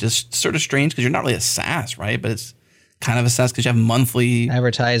company, which is sort of strange because you're not really a SaaS, right? But it's kind of a SaaS because you have monthly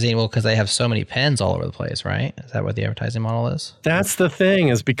advertising. Well, because they have so many pens all over the place, right? Is that what the advertising model is? That's the thing,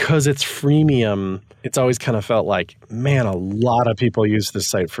 is because it's freemium, it's always kind of felt like, man, a lot of people use this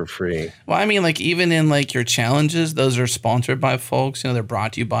site for free. Well, I mean, like even in like your challenges, those are sponsored by folks. You know, they're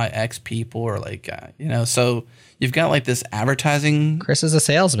brought to you by X people or like, so you've got like this advertising. Chris is a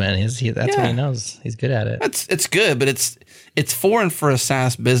salesman. That's what he knows. He's good at it. It's good, but it's foreign for a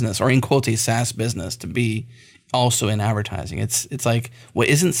SaaS business, or in quotes, a SaaS business to be also in advertising. It's like, well,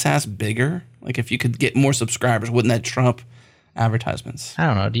 isn't SaaS bigger? Like if you could get more subscribers, wouldn't that trump advertisements? I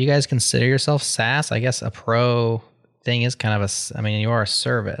don't know. Do you guys consider yourself SaaS? I guess a pro thing is kind of you are a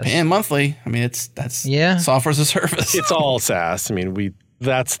service. And monthly. I mean, that's software as a service. It's all SaaS. I mean,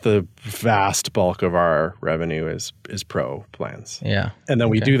 that's the vast bulk of our revenue is pro plans. Yeah. And then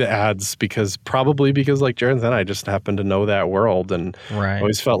we do the ads because like Jared said, I just happen to know that world, and I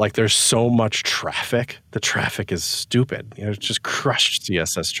always felt like there's so much traffic. The traffic is stupid. It's just crushed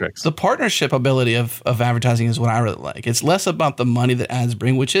CSS-Tricks. The partnership ability of advertising is what I really like. It's less about the money that ads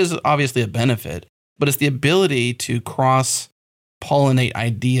bring, which is obviously a benefit, but it's the ability to cross-pollinate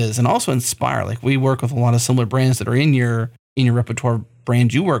ideas and also inspire. Like we work with a lot of similar brands that are in your repertoire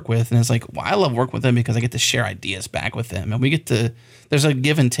brand you work with, and it's like, well, I love working with them because I get to share ideas back with them, and there's a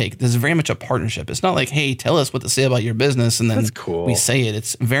give and take. There's very much a partnership. It's not like, hey, tell us what to say about your business, and then that's cool. We say it.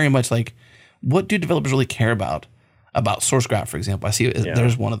 It's very much like, what do developers really care about SourceGraph, for example? I see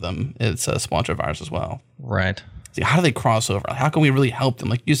there's one of them. It's a sponsor of ours as well. Right. See, how do they cross over? How can we really help them?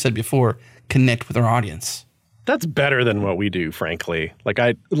 Like you said before, connect with our audience. That's better than what we do, frankly.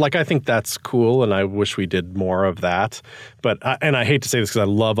 I think that's cool, and I wish we did more of that. But I hate to say this because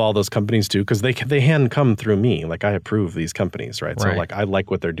I love all those companies too, because they hand come through me. Like I approve these companies, right? So like I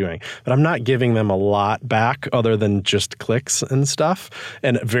like what they're doing, but I'm not giving them a lot back other than just clicks and stuff.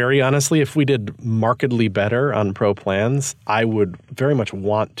 And very honestly, if we did markedly better on pro plans, I would very much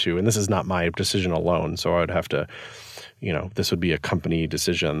want to. And this is not my decision alone, so I would have to. This would be a company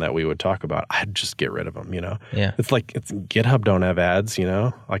decision that we would talk about. I'd just get rid of them, Yeah. It's like GitHub don't have ads,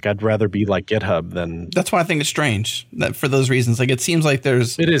 Like I'd rather be like GitHub than... That's why I think it's strange that for those reasons. Like it seems like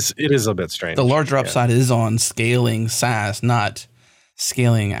there's... It is a bit strange. The larger upside is on scaling SaaS, not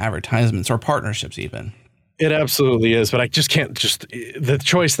scaling advertisements or partnerships even. It absolutely is, but I just can't the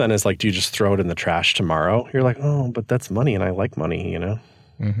choice then is like, do you just throw it in the trash tomorrow? You're like, oh, but that's money and I like money,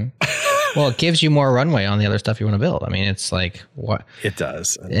 Mm-hmm. Well, it gives you more runway on the other stuff you want to build. I mean, it's like what it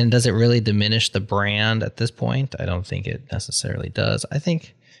does. And does it really diminish the brand at this point? I don't think it necessarily does. I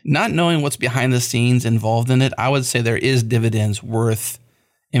think not knowing what's behind the scenes involved in it, I would say there is dividends worth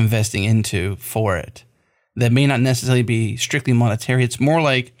investing into for it. That may not necessarily be strictly monetary. It's more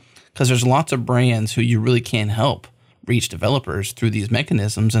like, because there's lots of brands who you really can't help reach developers through these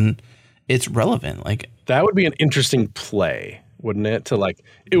mechanisms, and it's relevant. Like, that would be an interesting play, wouldn't it? To like,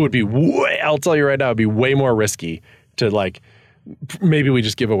 it would be I'll tell you right now, it'd be way more risky to like, maybe we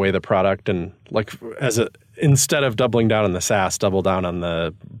just give away the product and like instead of doubling down on the SaaS, double down on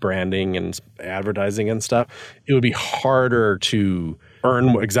the branding and advertising and stuff. It would be harder to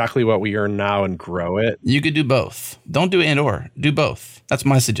earn exactly what we earn now and grow it. You could do both. Don't do and or. Do both. That's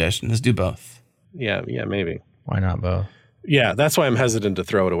my suggestion, is do both. Yeah, maybe. Why not both? Yeah, that's why I'm hesitant to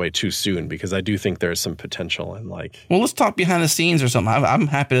throw it away too soon, because I do think there's some potential in like... Well, let's talk behind the scenes or something. I'm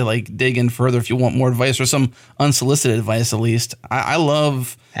happy to like dig in further if you want more advice or some unsolicited advice at least. I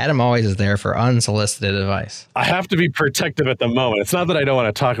love... Adam always is there for unsolicited advice. I have to be protective at the moment. It's not that I don't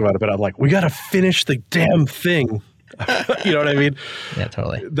want to talk about it, but I'm like, we got to finish the damn thing. You know what I mean? Yeah,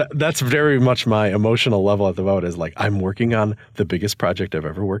 totally. That's very much my emotional level at the moment, is like, I'm working on the biggest project I've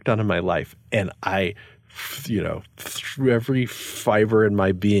ever worked on in my life. And I, through every fiber in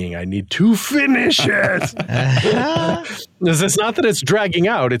my being, I need to finish it. It's not that it's dragging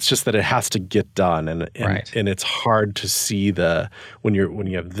out. It's just that it has to get done. And it's hard to see when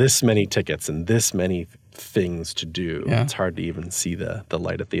you have this many tickets and this many things to do, it's hard to even see the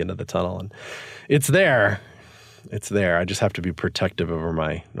light at the end of the tunnel. And it's there. It's there. I just have to be protective over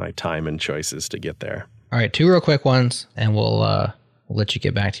my time and choices to get there. All right, 2 real quick ones, and we'll let you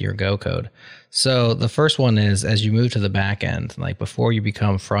get back to your Go code. So the first one is, as you move to the back end, like before you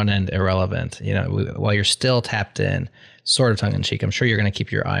become front end irrelevant, while you're still tapped in, sort of tongue in cheek, I'm sure you're going to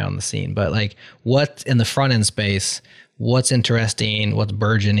keep your eye on the scene. But like, what in the front end space, what's interesting, what's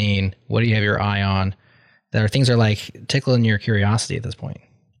burgeoning, what do you have your eye on? There are things that are like tickling your curiosity at this point.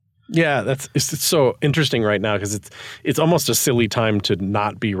 Yeah, it's so interesting right now, because it's almost a silly time to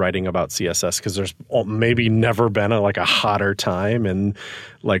not be writing about CSS, because there's maybe never been a hotter time, and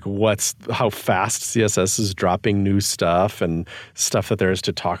like how fast CSS is dropping new stuff and stuff that there is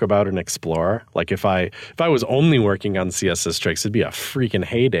to talk about and explore. Like if I was only working on CSS-Tricks, it'd be a freaking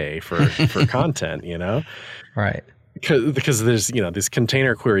heyday for content, Right. Because there's, this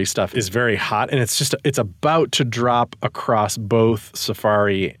container query stuff is very hot, and it's about to drop across both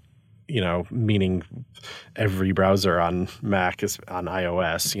Safari, meaning every browser on Mac is on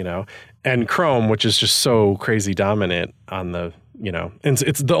iOS, and Chrome, which is just so crazy dominant on the, and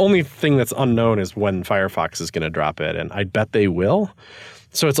it's the only thing that's unknown is when Firefox is going to drop it. And I bet they will.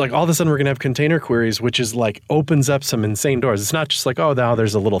 So it's like all of a sudden we're going to have container queries, which is like opens up some insane doors. It's not just like, oh, now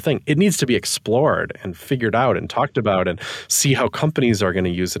there's a little thing. It needs to be explored and figured out and talked about and see how companies are going to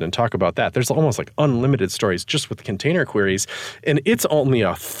use it and talk about that. There's almost like unlimited stories just with container queries. And it's only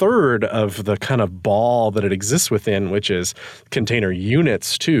a third of the kind of ball that it exists within, which is container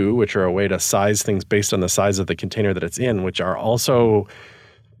units too, which are a way to size things based on the size of the container that it's in, which are also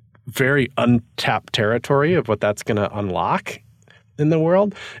very untapped territory of what that's going to unlock in the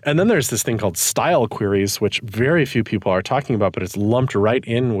world. And then there's this thing called style queries, which very few people are talking about, but it's lumped right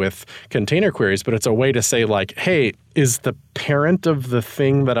in with container queries. But it's a way to say like, hey, is the parent of the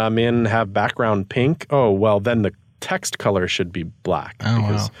thing that I'm in have background pink? Oh, well, then the text color should be black. Oh,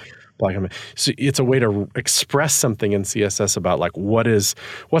 because wow. Black. So it's a way to express something in CSS about like what's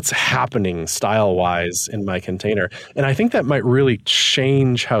happening style-wise in my container. And I think that might really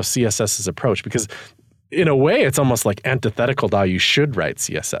change how CSS is approached, because in a way, it's almost like antithetical to how you should write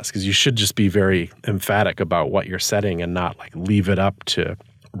CSS, because you should just be very emphatic about what you're setting and not like leave it up to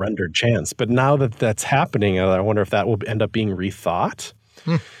rendered chance. But now that that's happening, I wonder if that will end up being rethought.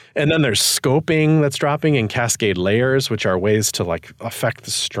 And then there's scoping that's dropping and cascade layers, which are ways to like affect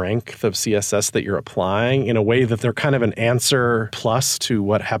the strength of CSS that you're applying in a way that they're kind of an answer plus to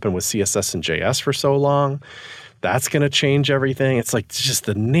what happened with CSS and JS for so long. That's going to change everything. It's like just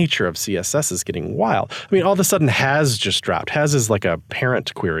the nature of CSS is getting wild. I mean, all of a sudden has just dropped. Has is like a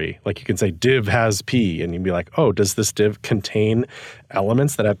parent query. Like you can say div has p, and you'd be like, oh, does this div contain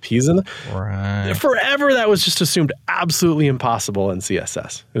elements that have p's in them? Right. Forever, that was just assumed absolutely impossible in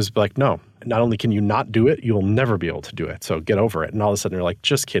CSS. It was like, no, not only can you not do it, you will never be able to do it. So get over it. And all of a sudden you're like,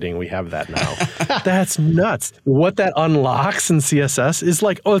 just kidding, we have that now. That's nuts. What that unlocks in CSS is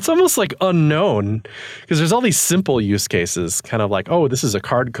like, it's almost like unknown, because there's all these simple use cases, kind of like, oh, this is a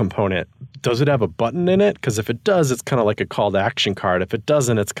card component. Does it have a button in it? Because if it does, it's kind of like a call to action card. If it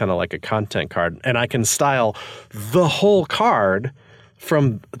doesn't, it's kind of like a content card. And I can style the whole card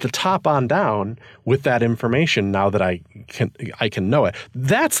from the top on down with that information now that I can know it.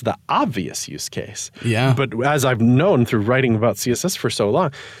 That's the obvious use case. Yeah. But as I've known through writing about CSS for so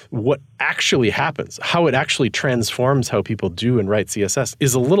long, what actually happens, how it actually transforms how people do and write CSS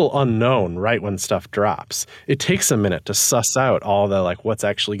is a little unknown right when stuff drops. It takes a minute to suss out all the like what's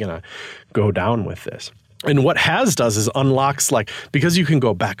actually going to go down with this. And what has does is unlocks, like, because you can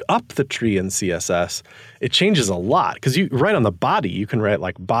go back up the tree in CSS, it changes a lot. Because you write on the body, you can write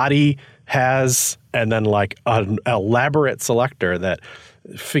like body has, and then like an elaborate selector that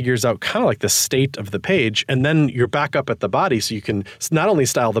figures out kind of like the state of the page. And then you're back up at the body, so you can not only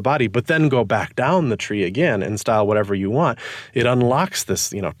style the body, but then go back down the tree again and style whatever you want. It unlocks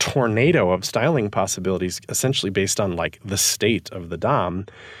this, tornado of styling possibilities, essentially based on like the state of the DOM.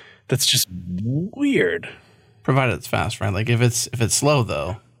 That's just weird. Provided it's fast, right? Like if it's slow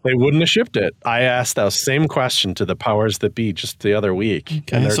though, they wouldn't have shipped it. I asked that same question to the powers that be just the other week.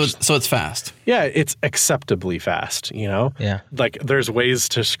 Okay, so it's fast. Yeah, it's acceptably fast. Yeah. Like there's ways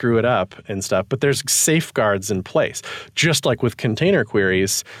to screw it up and stuff, but there's safeguards in place. Just like with container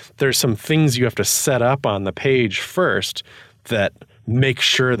queries, there's some things you have to set up on the page first that make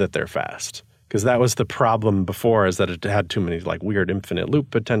sure that they're fast. Because that was the problem before, is that it had too many like weird infinite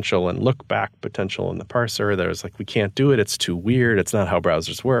loop potential and look back potential in the parser. There was like, we can't do it. It's too weird. It's not how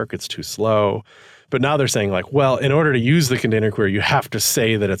browsers work. It's too slow. But now they're saying like, well, in order to use the container query, you have to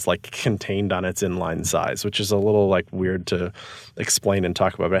say that it's like contained on its inline size, which is a little like weird to explain and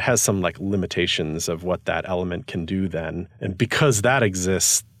talk about. But it has some like limitations of what that element can do then. And because that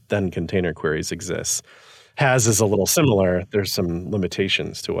exists, then container queries exist. Has is a little similar. There's some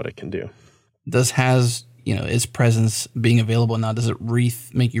limitations to what it can do. Does Has, its presence being available now, does it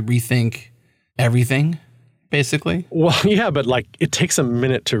make you rethink everything, basically? Well, yeah, but like it takes a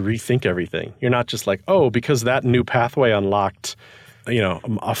minute to rethink everything. You're not just like, oh, because that new pathway unlocked,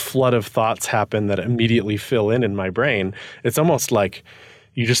 a flood of thoughts happen that immediately fill in my brain. It's almost like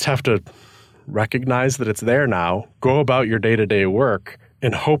you just have to recognize that it's there now, go about your day-to-day work,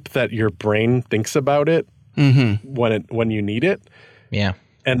 and hope that your brain thinks about it when you need it. Yeah.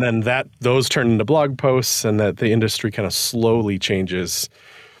 And then those turn into blog posts, and that the industry kind of slowly changes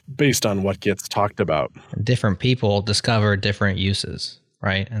based on what gets talked about. Different people discover different uses,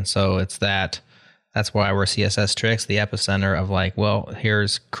 right? And so it's that's why we're CSS-Tricks, the epicenter of like, well,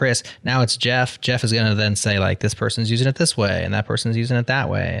 here's Chris. Now it's Jeff. Jeff is going to then say like, this person's using it this way, and that person's using it that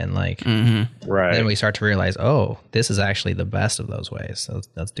way. And like, right. Then we start to realize, oh, this is actually the best of those ways. So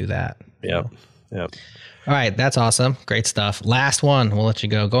let's do that. Yep. All right, that's awesome. Great stuff. Last one, we'll let you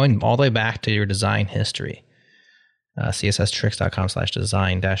go. Going all the way back to your design history.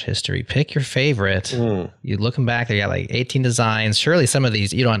 CSSTricks.com/design-history. Pick your favorite. You looking back, they got like 18 designs. Surely some of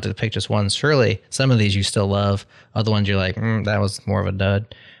these, you don't have to pick just one. Surely some of these you still love. Other ones you're like, that was more of a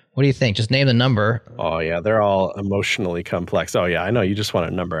dud. What do you think? Just name the number. Oh, yeah. They're all emotionally complex. Oh, yeah. I know. You just want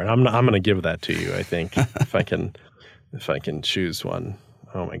a number. And I'm going to give that to you, I think, if I can choose one.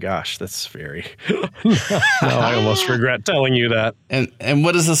 Oh my gosh, that's very. Now I almost regret telling you that. And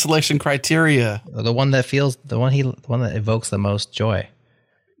what is the selection criteria? The one that evokes the most joy.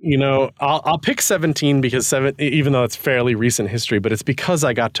 I'll pick 17 because even though it's fairly recent history, but it's because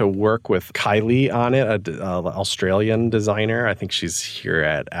I got to work with Kylie on it, an Australian designer. I think she's here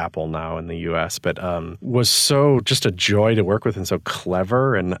at Apple now in the US, but was so just a joy to work with and so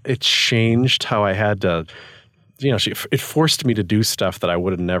clever, and it changed how I had to. It forced me to do stuff that I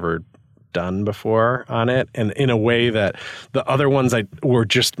would have never done before on it, and in a way that the other ones were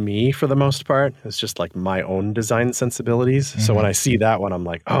just me for the most part. It's just like my own design sensibilities. So when I see that one, I'm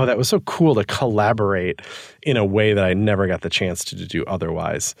like, oh, that was so cool to collaborate in a way that I never got the chance to do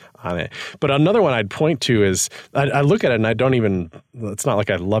otherwise on it. But another one I'd point to is, I look at it and I don't even, it's not like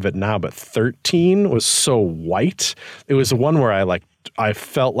I love it now, but 13 was so white. It was one where I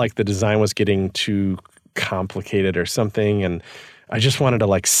felt like the design was getting too complicated or something, and I just wanted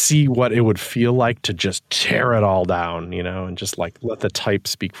to see what it would feel like to just tear it all down, and just let the type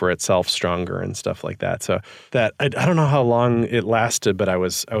speak for itself stronger and stuff like that. So that I don't know how long it lasted, but I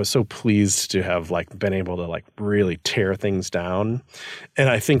was so pleased to have been able to really tear things down. And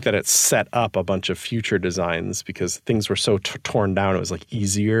I think that it set up a bunch of future designs because things were so torn down. It was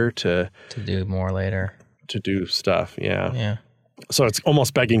easier to do more later, to do stuff. Yeah. Yeah. So it's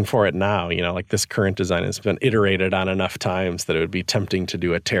almost begging for it now, like this current design has been iterated on enough times that it would be tempting to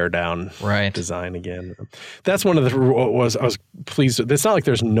do a tear down design again. That's one of I was pleased. It's not like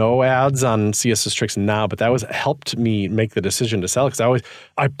there's no ads on CSS-Tricks now, but that helped me make the decision to sell it, because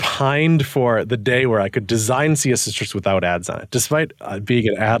I pined for the day where I could design CSS-Tricks without ads on it. Despite being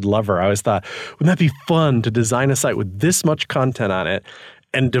an ad lover, I always thought, wouldn't that be fun to design a site with this much content on it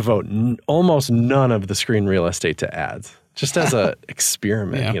and devote almost none of the screen real estate to ads? Just as an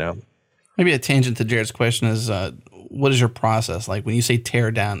experiment, Maybe a tangent to Jared's question is, what is your process? Like when you say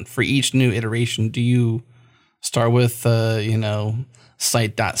tear down, for each new iteration, do you start with,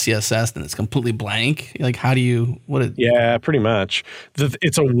 site.css and it's completely blank? Like how do you, Yeah, pretty much.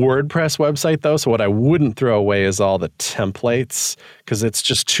 It's a WordPress website though. So what I wouldn't throw away is all the templates, because it's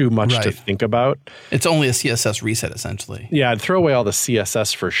just too much to think about. It's only a CSS reset essentially. Yeah, I'd throw away all the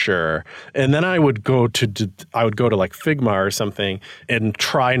CSS for sure. And then I would go to like Figma or something and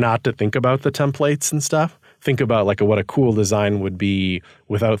try not to think about the templates and stuff. Think about like what a cool design would be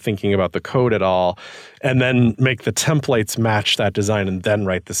without thinking about the code at all, and then make the templates match that design and then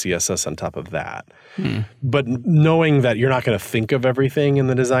write the CSS on top of that. But knowing that you're not going to think of everything in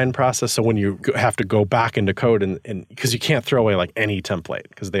the design process, so when you have to go back into code and because you can't throw away like any template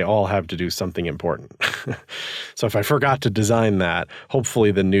because they all have to do something important. So if I forgot to design that,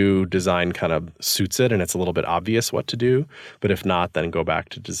 hopefully the new design kind of suits it and it's a little bit obvious what to do. But if not, then go back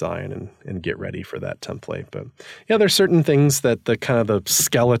to design and get ready for that template. But yeah, there's certain things that the kind of the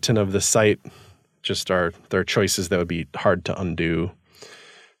skeleton of the site just are their choices that would be hard to undo.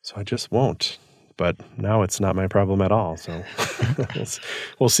 So I just won't. But now it's not my problem at all. So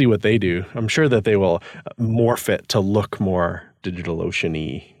we'll see what they do. I'm sure that they will morph it to look more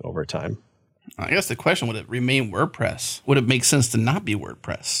DigitalOcean-y over time. I guess the question, would it remain WordPress? Would it make sense to not be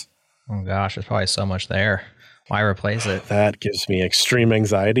WordPress? Oh gosh, there's probably so much there. Why replace it? That gives me extreme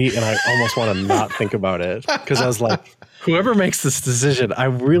anxiety, and I almost want to not think about it, because I was like, whoever makes this decision, I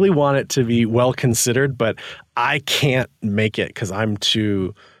really want it to be well considered, but I can't make it because I'm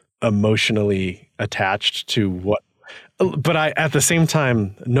too emotionally attached to what. But at the same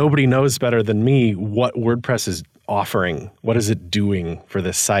time, nobody knows better than me what WordPress is offering. What is it doing for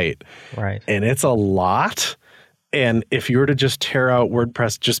this site? Right. And it's a lot. And if you were to just tear out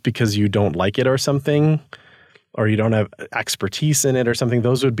WordPress just because you don't like it or something, or you don't have expertise in it or something,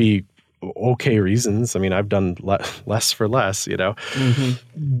 those would be okay reasons. I mean, I've done less for less,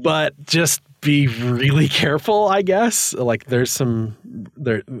 but just be really careful, I guess. Like there's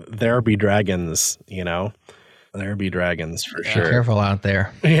there be dragons, there be dragons for sure. Careful out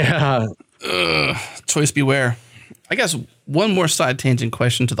there. Yeah. Choice beware. I guess one more side tangent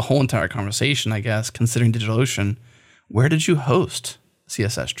question to the whole entire conversation, I guess, considering DigitalOcean, where did you host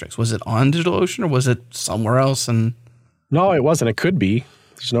CSS-Tricks? Was it on DigitalOcean or was it somewhere else? And no, it wasn't. It could be.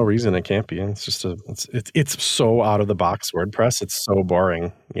 There's no reason it can't be. It's just it's so out of the box WordPress. It's so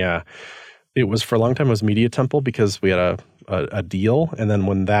boring. Yeah. It was for a long time, it was Media Temple because we had a deal. And then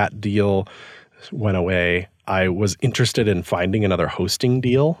when that deal went away, I was interested in finding another hosting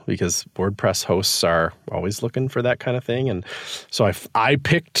deal because WordPress hosts are always looking for that kind of thing. And so I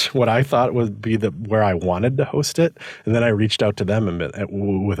picked what I thought would be where I wanted to host it. And then I reached out to them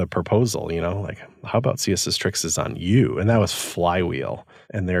with a proposal, like, how about CSS-Tricks is on you? And that was Flywheel.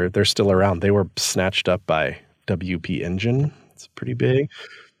 And they're still around. They were snatched up by WP Engine. It's pretty big.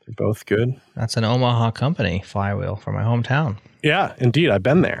 They're both good. That's an Omaha company, Flywheel, from my hometown. Yeah, indeed. I've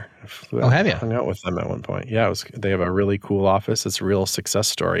been there. Oh, have you? Hung out with them at one point. Yeah, they have a really cool office. It's a real success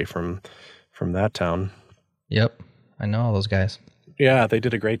story from that town. Yep. I know all those guys. Yeah, they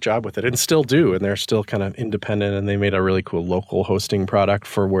did a great job with it and still do. And they're still kind of independent. And they made a really cool local hosting product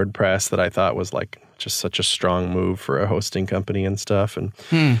for WordPress that I thought was like just such a strong move for a hosting company and stuff. And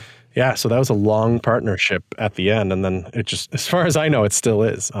yeah, so that was a long partnership at the end. And then it just, as far as I know, it still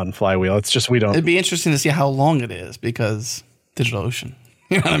is on Flywheel. It's just It'd be interesting to see how long it is because DigitalOcean.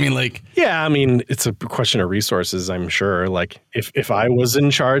 You know what I mean? Like, yeah, I mean, it's a question of resources, I'm sure. Like, if I was in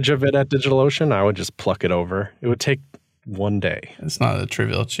charge of it at DigitalOcean, I would just pluck it over. It would take one day. It's not a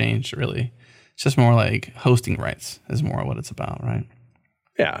trivial change, really. It's just more like hosting rights is more what it's about, right?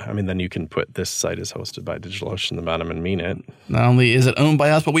 Yeah, I mean, then you can put this site is hosted by DigitalOcean at the bottom and mean it. Not only is it owned by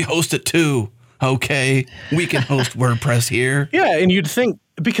us, but we host it too. Okay, we can host WordPress here. Yeah, and you'd think,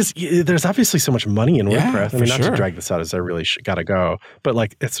 because there's obviously so much money in WordPress. I mean, not sure. to drag this out as I really got to go, but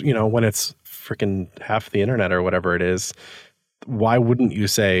like it's, when it's freaking half the internet or whatever it is, why wouldn't you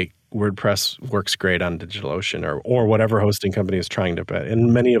say WordPress works great on DigitalOcean or whatever hosting company is trying to bet?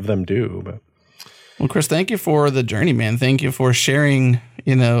 And many of them do. But. Well, Chris, thank you for the journey, man. Thank you for sharing,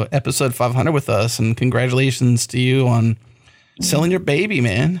 episode 500 with us, and congratulations to you on selling your baby,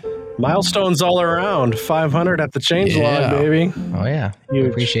 man. Milestones all around. 500 at the Changelog, baby. Oh, yeah. We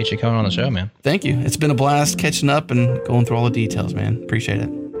appreciate you coming on the show, man. Thank you. It's been a blast catching up and going through all the details, man. Appreciate it.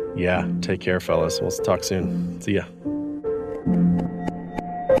 Yeah. Take care, fellas. We'll talk soon. See ya.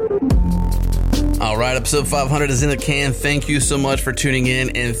 All right, episode 500 is in the can. Thank you so much for tuning in,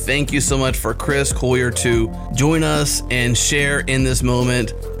 and thank you so much for Chris Collier to join us and share in this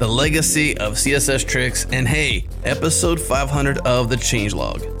moment the legacy of CSS-Tricks, and hey, episode 500 of the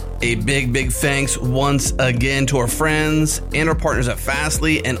Changelog. A big thanks once again to our friends and our partners at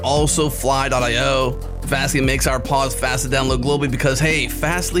Fastly and also Fly.io. Fastly makes our pods fast to download globally because, hey,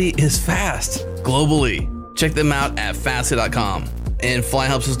 Fastly is fast globally. Check them out at fastly.com. And Fly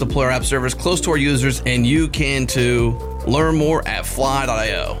helps us deploy our app servers close to our users, and you can too. Learn more at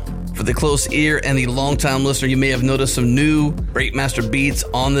fly.io. For the close ear and the long-time listener, you may have noticed some new Breakmaster beats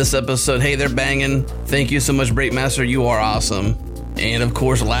on this episode. Hey, they're banging. Thank you so much, Breakmaster. You are awesome. And of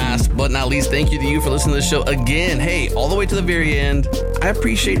course, last but not least, thank you to you for listening to the show again. Hey, all the way to the very end. I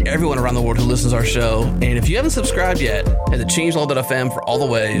appreciate everyone around the world who listens to our show. And if you haven't subscribed yet, head to changelog.fm for all the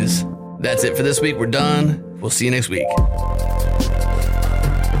ways. That's it for this week. We're done. We'll see you next week.